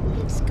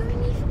 It's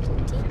going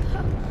even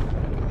deeper.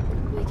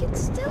 We can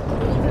still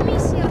leave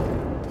Amicia.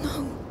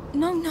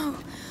 No.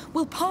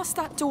 We'll pass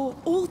that door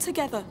all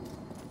together.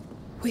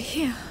 We're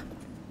here.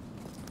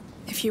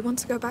 If you want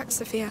to go back,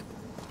 Sophia,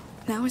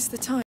 now is the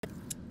time.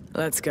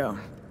 Let's go.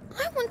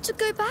 I want to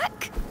go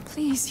back.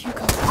 Please,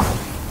 Hugo.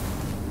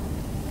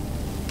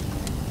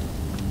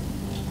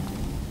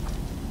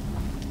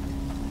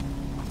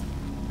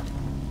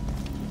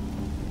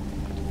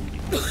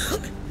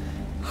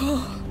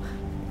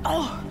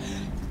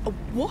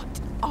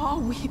 What are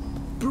we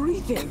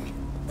breathing?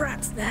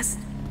 Rat's nest.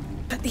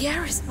 But the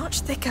air is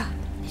much thicker.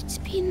 It's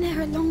been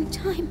there a long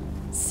time.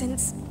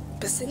 Since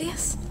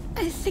Basilius?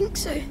 I think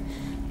so.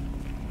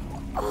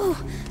 Oh,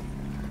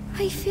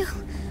 I feel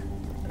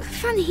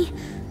funny.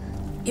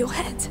 Your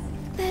head.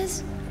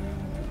 There's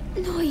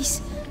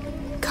noise.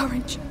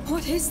 Courage.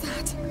 What is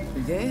that?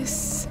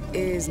 This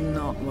is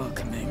not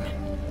welcoming.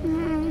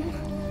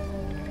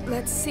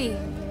 Let's see.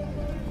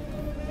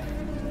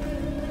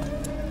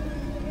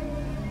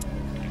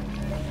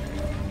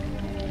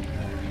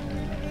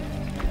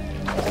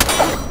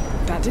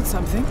 That did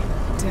something.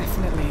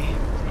 Definitely.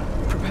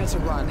 Prepare to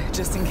run,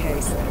 just in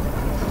case.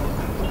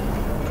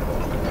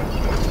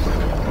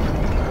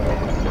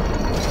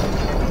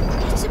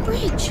 It's a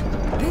bridge.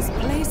 This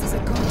place is a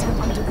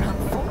goddamn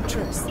underground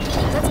fortress.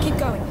 Let's keep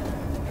going.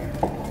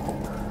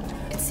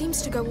 It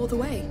seems to go all the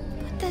way.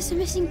 But there's a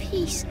missing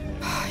piece.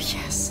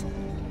 Yes.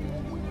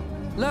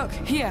 Look,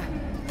 here.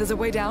 There's a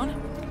way down.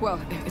 Well,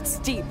 it's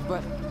steep,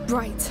 but...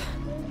 Right.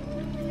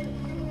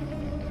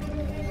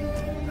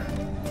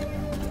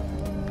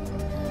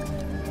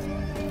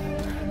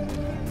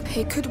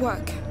 It could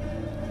work.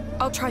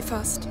 I'll try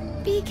first.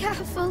 Be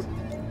careful.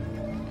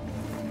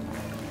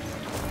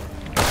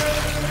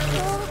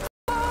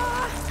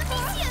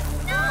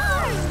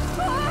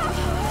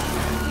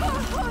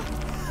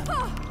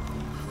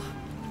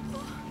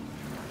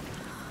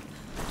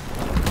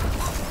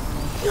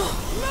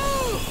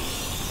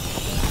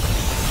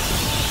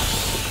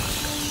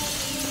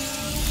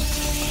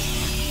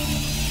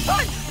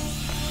 Amicia,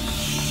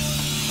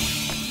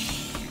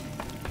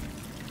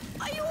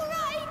 Are you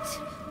alright?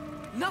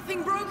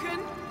 Nothing broken.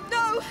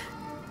 No,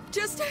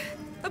 just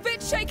a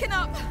bit shaken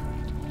up.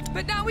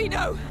 But now we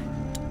know.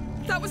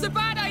 That was a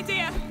bad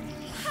idea.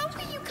 How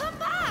can you come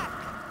back?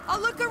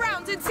 I'll look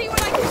around and see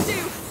what I can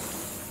do.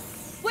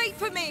 Wait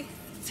for me.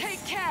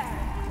 Take care.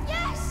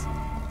 Yes!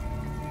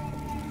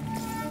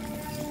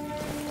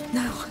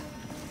 Now,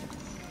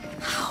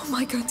 how am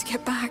I going to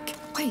get back?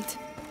 Wait,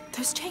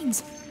 those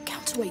chains,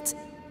 counterweights,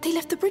 they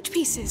left the bridge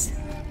pieces.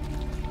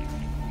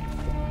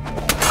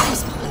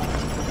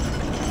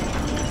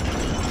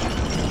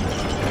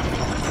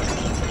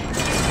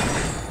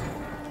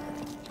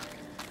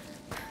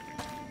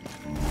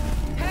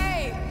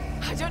 Hey,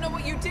 I don't know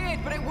what you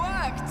did, but it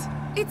worked.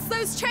 It's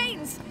those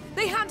chains.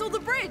 They handle the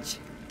bridge.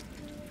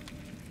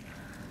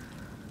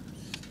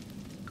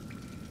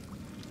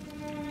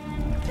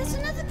 There's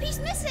another piece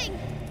missing!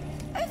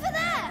 Over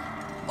there!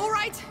 All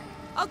right,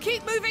 I'll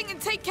keep moving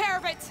and take care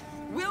of it.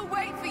 We'll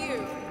wait for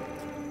you.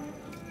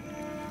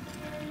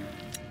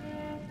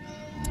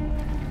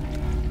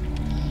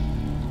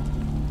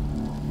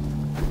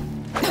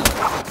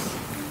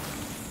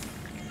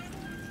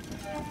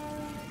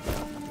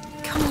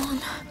 Come on.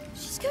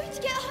 She's going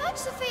to get hurt,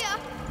 Sophia!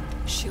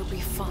 She'll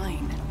be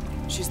fine.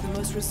 She's the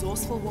most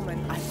resourceful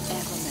woman I've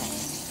ever met.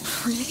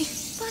 Really?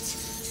 But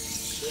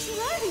she's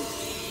alone.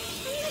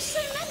 And there's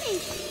so many.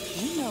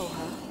 You know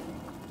her.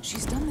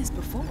 She's done this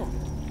before.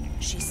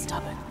 She's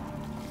stubborn.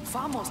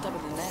 Far more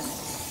stubborn than them.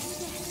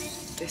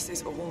 This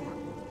is all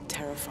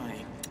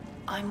terrifying.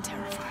 I'm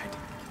terrified.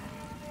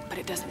 But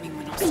it doesn't mean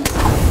we're not stubborn.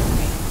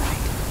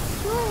 Right?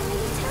 Whoa,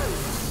 will you tell?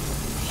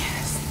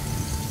 Yes.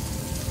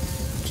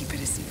 Keep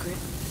it a secret.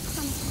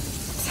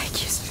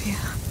 Thank you, Sophia.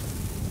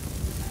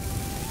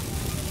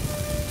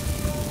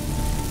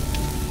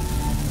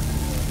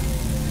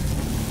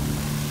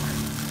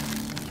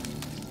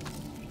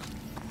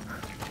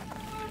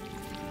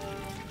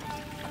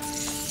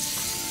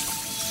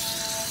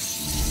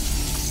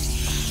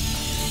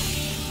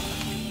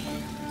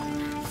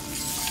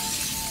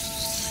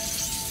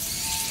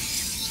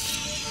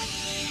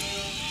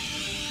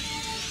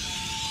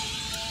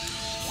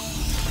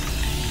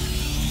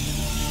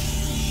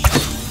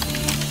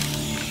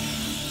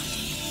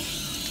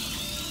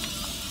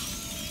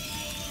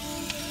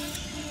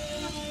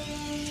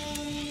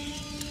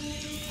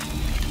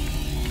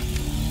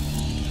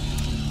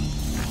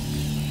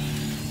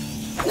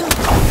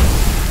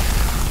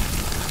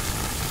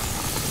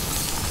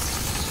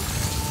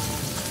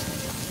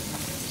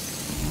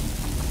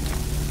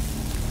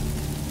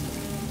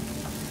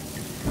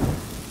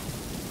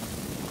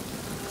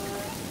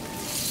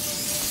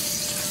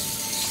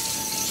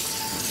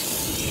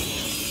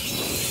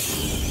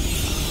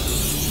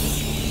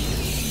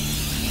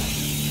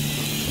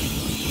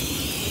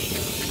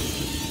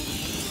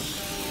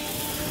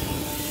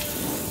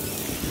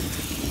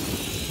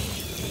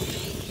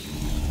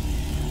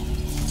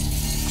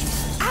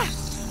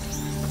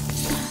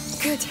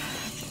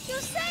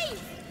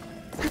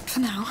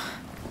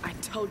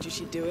 told you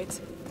she'd do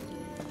it.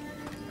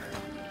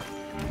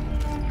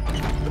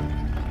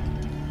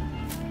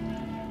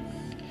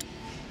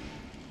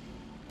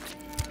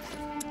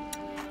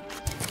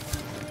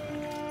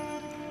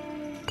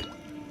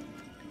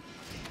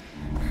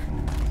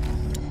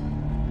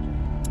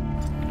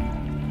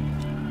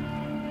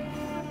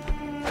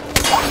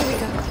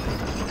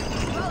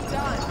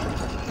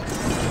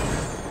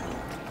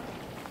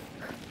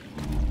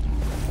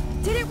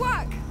 Did it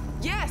work?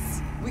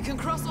 Yes! We can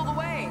cross all the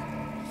way!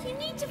 You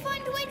need to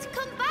find a way to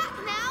come back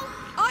now.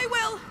 I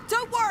will!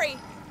 Don't worry!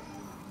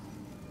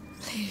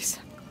 Please,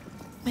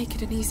 make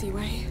it an easy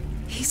way.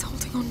 He's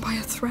holding on by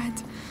a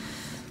thread.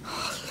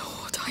 Oh,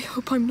 Lord, I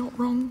hope I'm not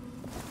wrong.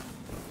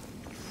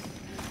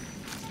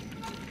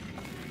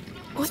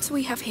 What do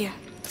we have here?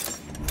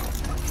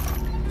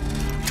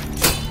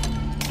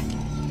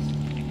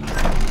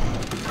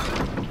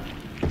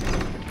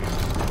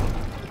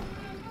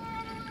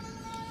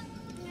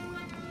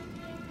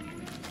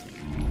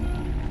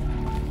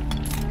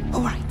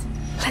 All right,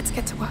 let's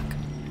get to work.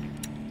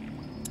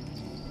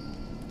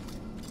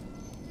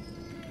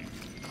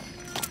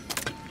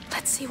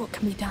 Let's see what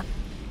can be done.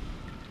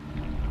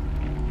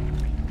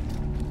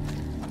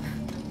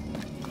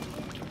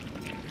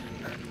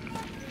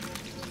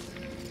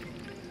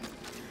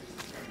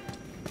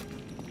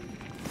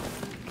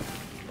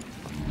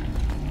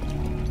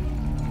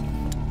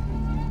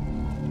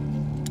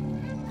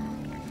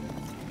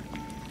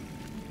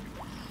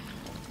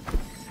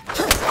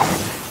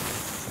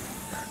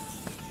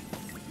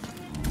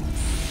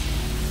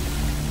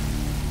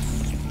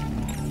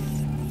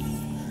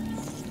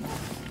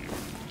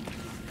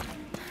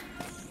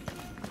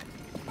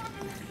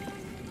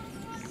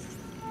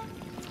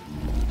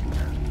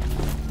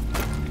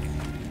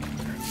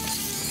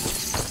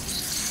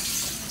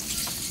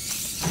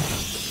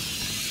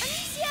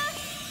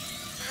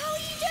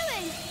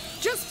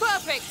 Just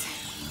perfect!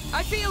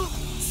 I feel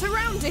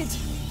surrounded.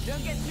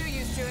 Don't get too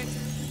used to it.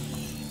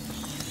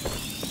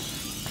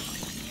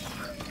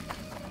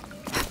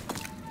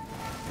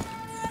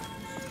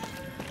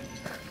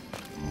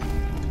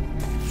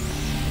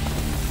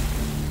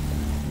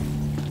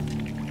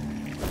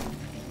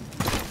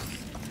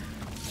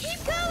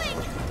 Keep going.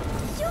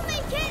 You'll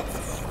make it.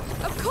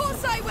 Of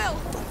course I will!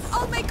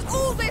 I'll make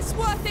all this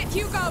worth it,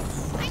 Hugo!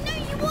 I know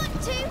you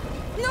want to.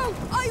 No,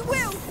 I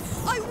will!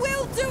 I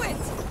will do it!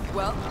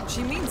 Well,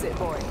 she means it,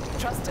 boy.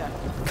 Trust her.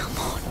 Come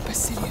on,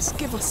 Basilius,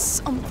 give us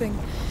something.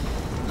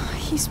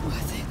 He's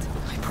worth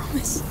it, I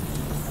promise.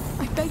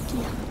 I beg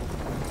you.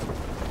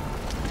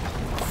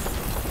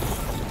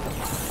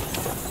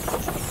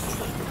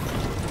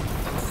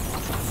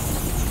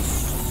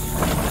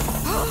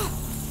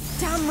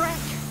 Damn wreck!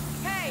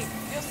 Hey,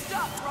 you're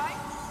stuck, right?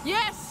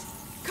 Yes!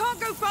 Can't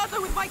go further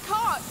with my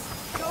cart!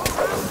 Go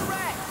around the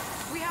wreck.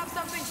 We have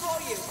something for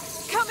you.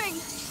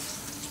 Coming!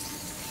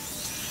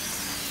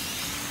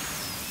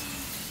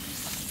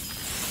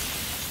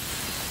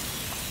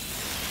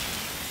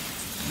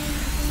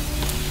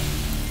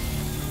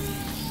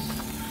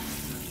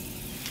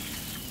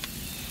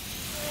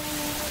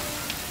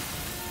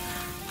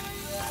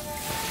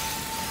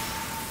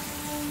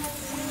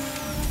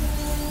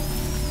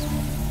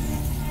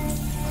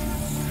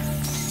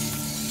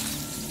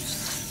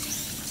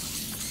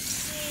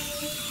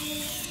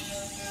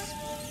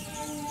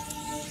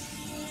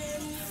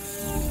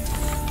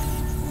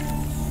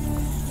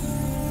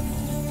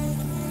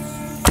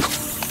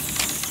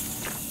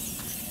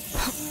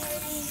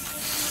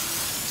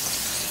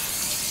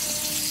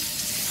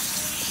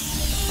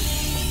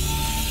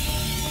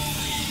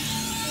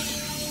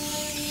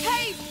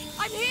 Hey!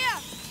 I'm here!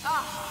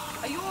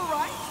 Are you all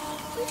right?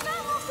 We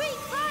found more Greek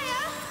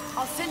fire.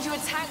 I'll send you a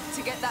tank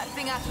to get that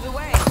thing out of the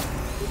way.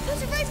 We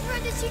put a rope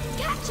around it so you can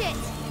catch it.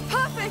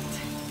 Perfect!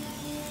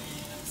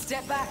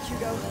 Step back,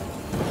 Hugo.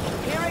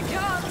 Here it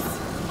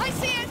comes! I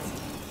see it!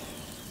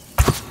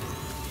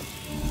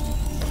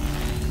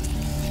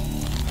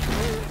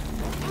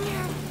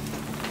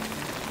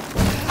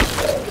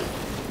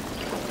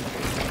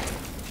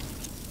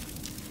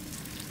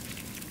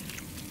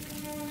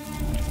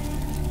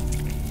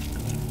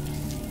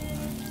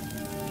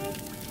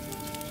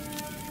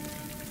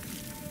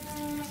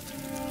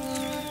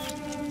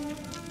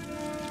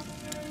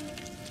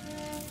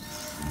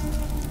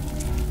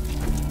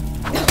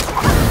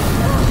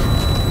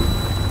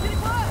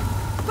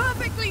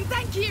 Perfectly,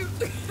 thank you!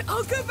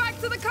 I'll go back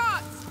to the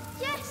cart!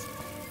 Yes.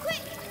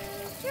 Quick.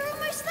 You're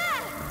almost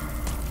there.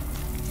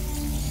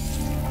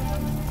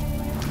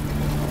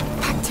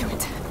 Back to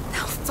it.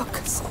 Now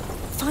focus.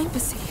 Find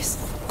Basilius.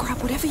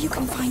 Grab whatever you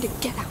can find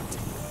and get out.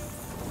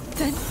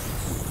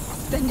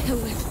 Then he'll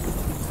live.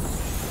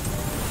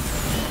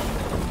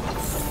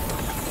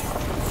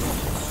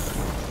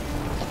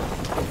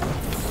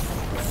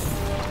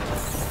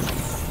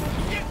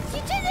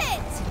 You did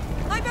it.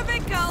 I'm a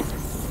big girl!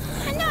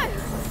 I know.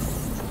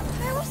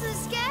 I wasn't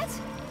scared.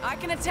 I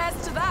can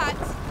attest to that.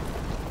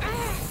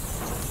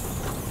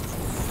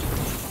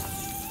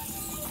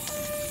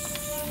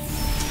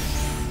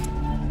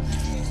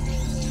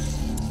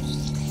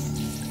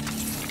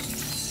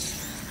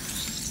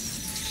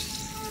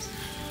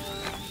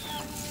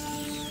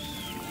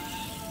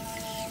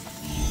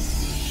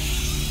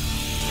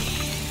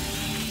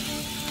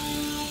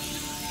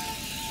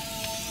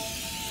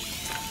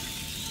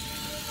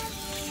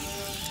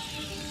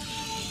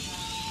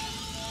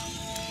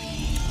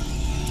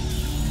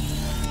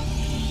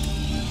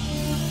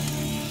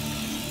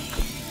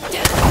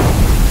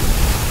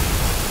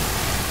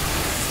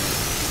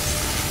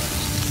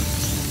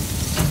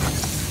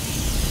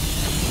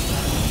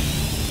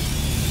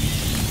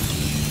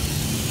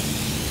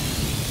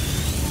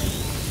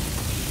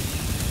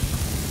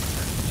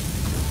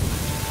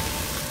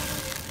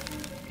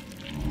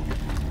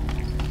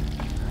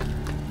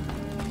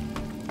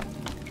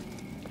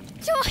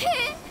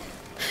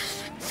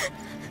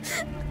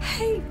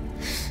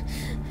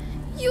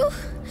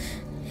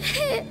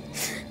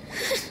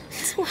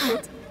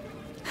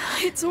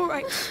 It's all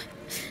right.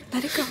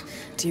 Let it go.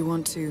 Do you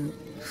want to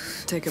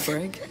take a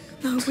break?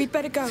 No, we'd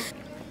better go.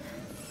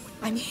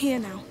 I'm here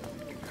now.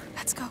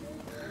 Let's go.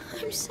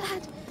 I'm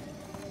sad.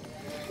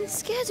 I'm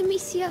scared,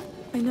 Amicia.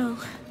 I know.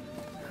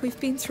 We've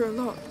been through a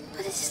lot.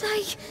 But it's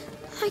like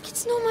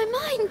it's not my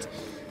mind.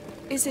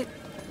 Is it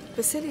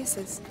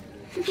Basilius's?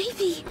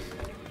 Maybe.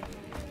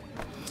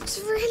 It's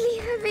really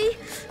heavy.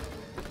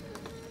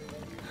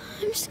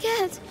 I'm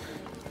scared.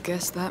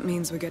 Guess that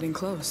means we're getting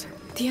close.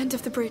 The end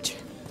of the bridge.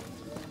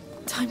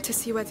 Time to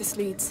see where this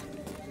leads.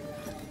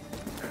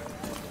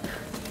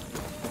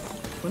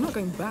 We're not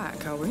going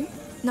back, are we?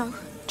 No,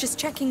 just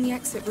checking the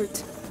exit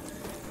route.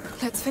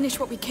 Let's finish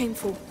what we came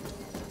for.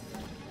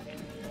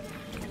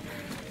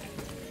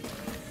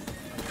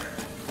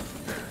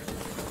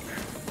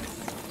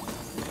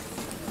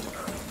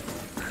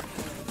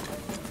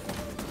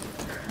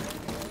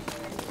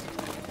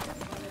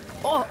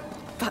 Oh,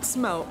 that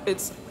smell.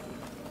 It's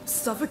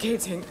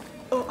suffocating.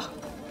 Oh.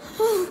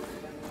 Oh,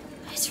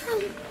 it's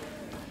wrong.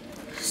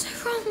 So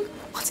wrong.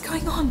 What's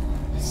going on?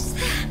 It's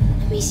there,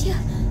 Amicia.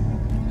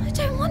 I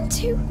don't want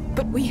to.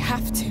 But we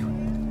have to.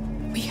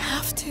 We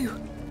have to.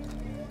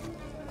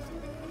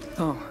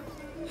 Oh.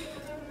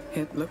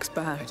 It looks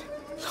bad.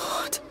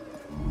 Lord.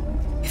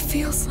 It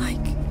feels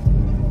like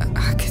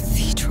a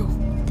cathedral.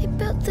 They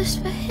built this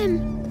for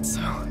him.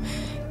 So,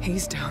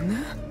 he's down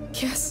there?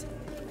 Yes.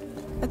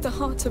 At the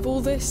heart of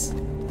all this.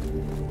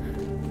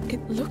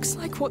 It looks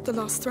like what the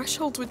last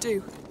threshold would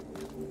do.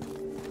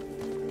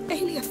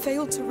 Aelia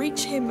failed to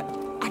reach him,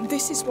 and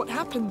this is what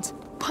happened.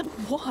 But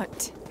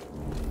what?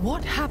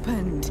 What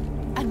happened?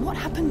 And what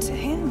happened to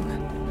him?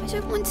 I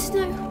don't want to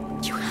know.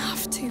 You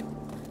have to.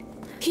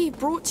 He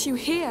brought you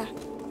here.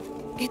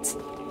 It's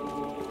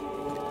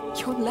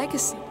your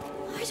legacy.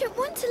 I don't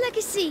want a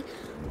legacy.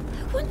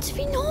 I want to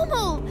be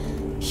normal.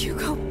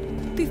 Hugo,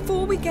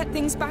 before we get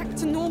things back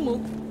to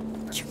normal,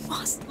 you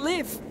must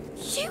live.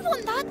 You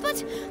want that,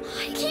 but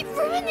I keep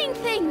ruining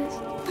things.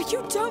 But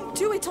you don't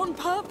do it on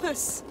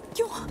purpose.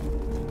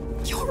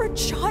 You're a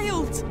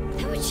child.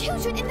 There were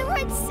children in the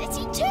Red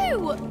City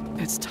too.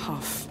 It's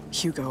tough,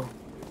 Hugo.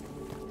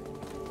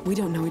 We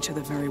don't know each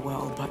other very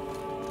well, but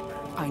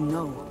I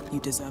know you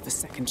deserve a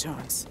second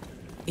chance.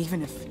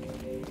 Even if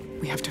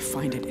we have to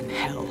find it in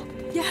hell.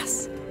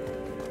 Yes.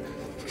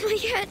 My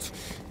head.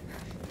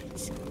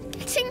 It's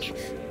getting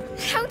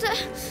louder.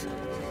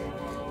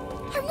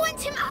 I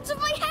want him out of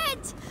my head.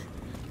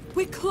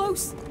 We're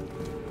close.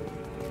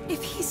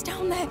 If he's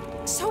down there,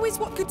 so is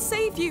what could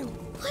save you.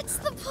 What's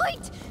the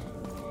point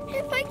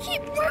if I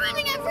keep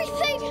ruining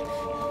everything?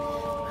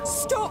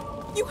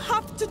 Stop! You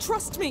have to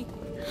trust me.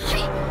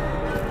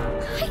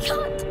 I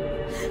can't.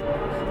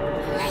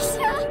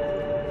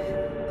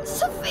 Marissa!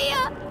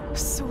 Sophia!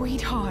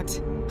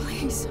 Sweetheart.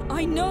 Please,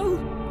 I know.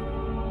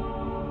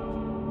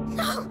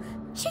 No,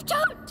 you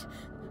don't.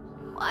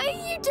 Why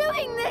are you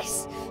doing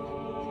this?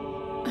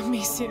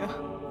 Amicia.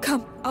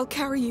 Come, I'll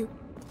carry you.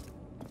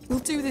 We'll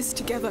do this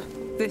together.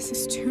 This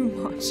is too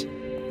much.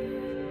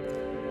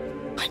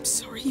 I'm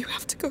sorry you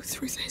have to go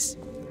through this.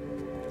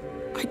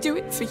 I do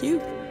it for you.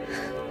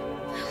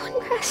 I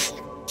want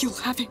rest. You'll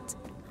have it.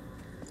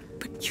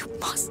 But you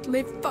must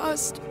live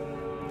first.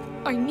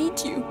 I need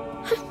you.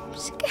 I'm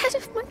scared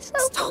of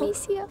myself, Stop.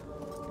 Amicia.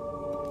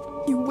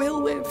 You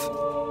will live.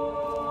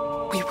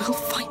 We will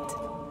fight.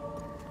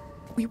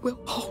 We will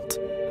hold.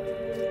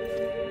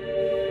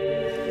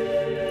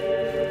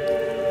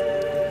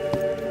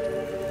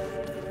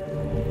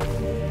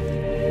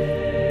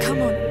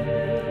 Come on.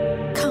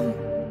 Come.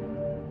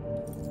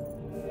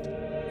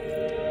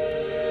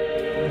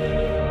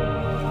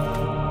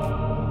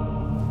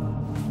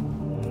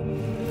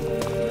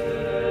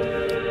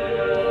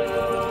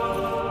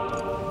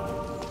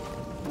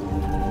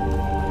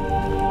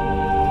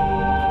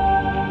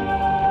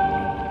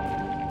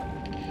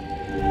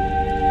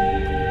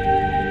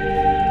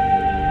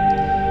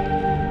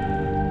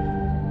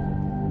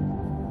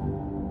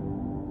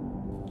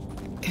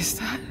 Is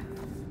that?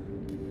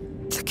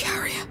 The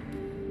carrier.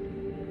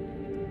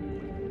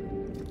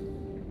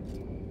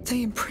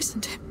 They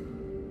imprisoned him.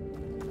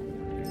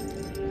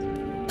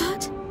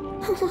 But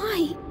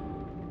why?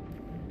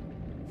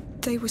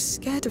 They were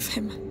scared of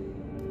him,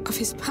 of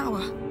his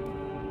power.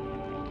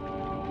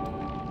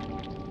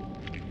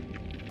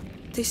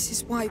 This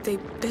is why they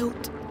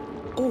built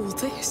all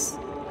this.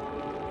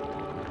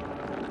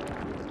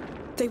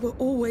 They were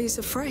always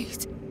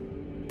afraid.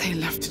 They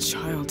left a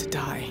child to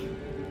die.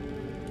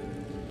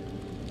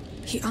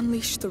 He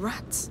unleashed the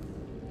rats.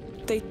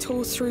 They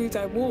tore through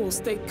their walls.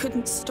 They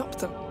couldn't stop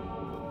them.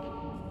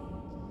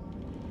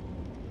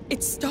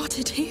 It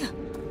started here.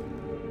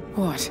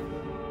 What?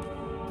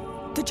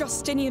 The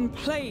Justinian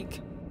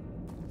plague.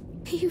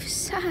 He was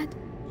sad.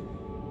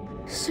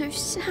 So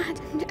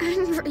sad and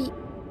angry.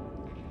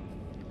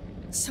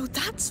 So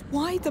that's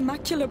why the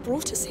macula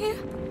brought us here?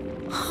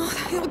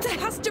 Oh, there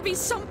has to be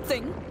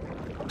something.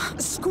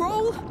 A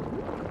scroll?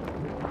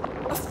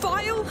 A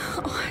file?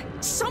 Oh,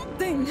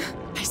 something.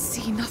 I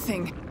see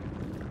nothing.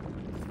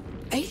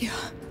 Aelia.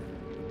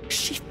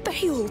 She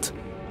failed.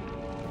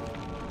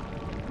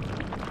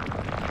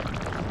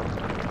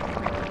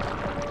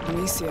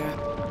 Amicia.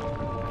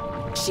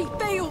 She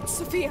failed,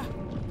 Sophia.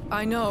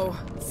 I know.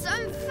 It's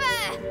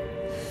unfair.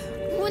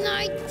 When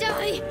I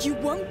die, You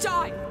won't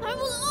die. I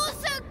will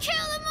also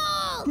kill them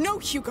all! No,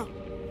 Hugo.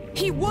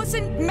 He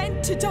wasn't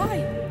meant to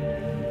die.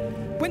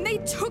 When they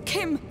took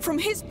him from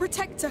his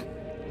protector,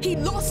 he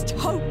lost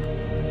hope.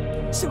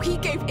 So he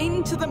gave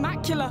in to the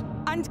macula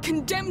and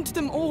condemned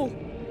them all.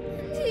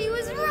 And he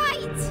was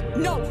right!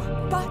 No,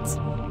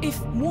 but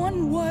if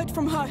one word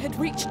from her had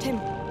reached him,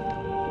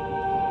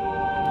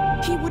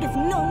 he would have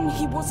known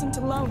he wasn't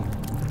alone.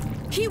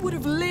 He would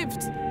have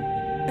lived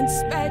and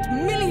spared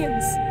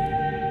millions.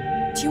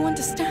 Do you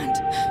understand?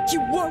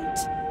 You won't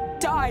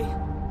die.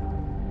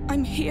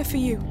 I'm here for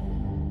you,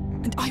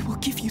 and I will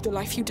give you the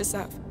life you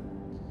deserve.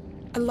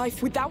 A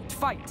life without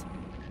fight.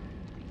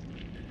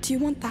 Do you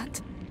want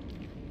that?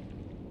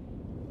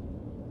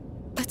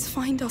 Let's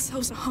find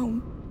ourselves a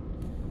home.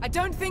 I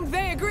don't think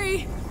they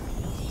agree.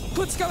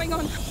 What's going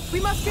on? We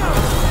must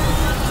go.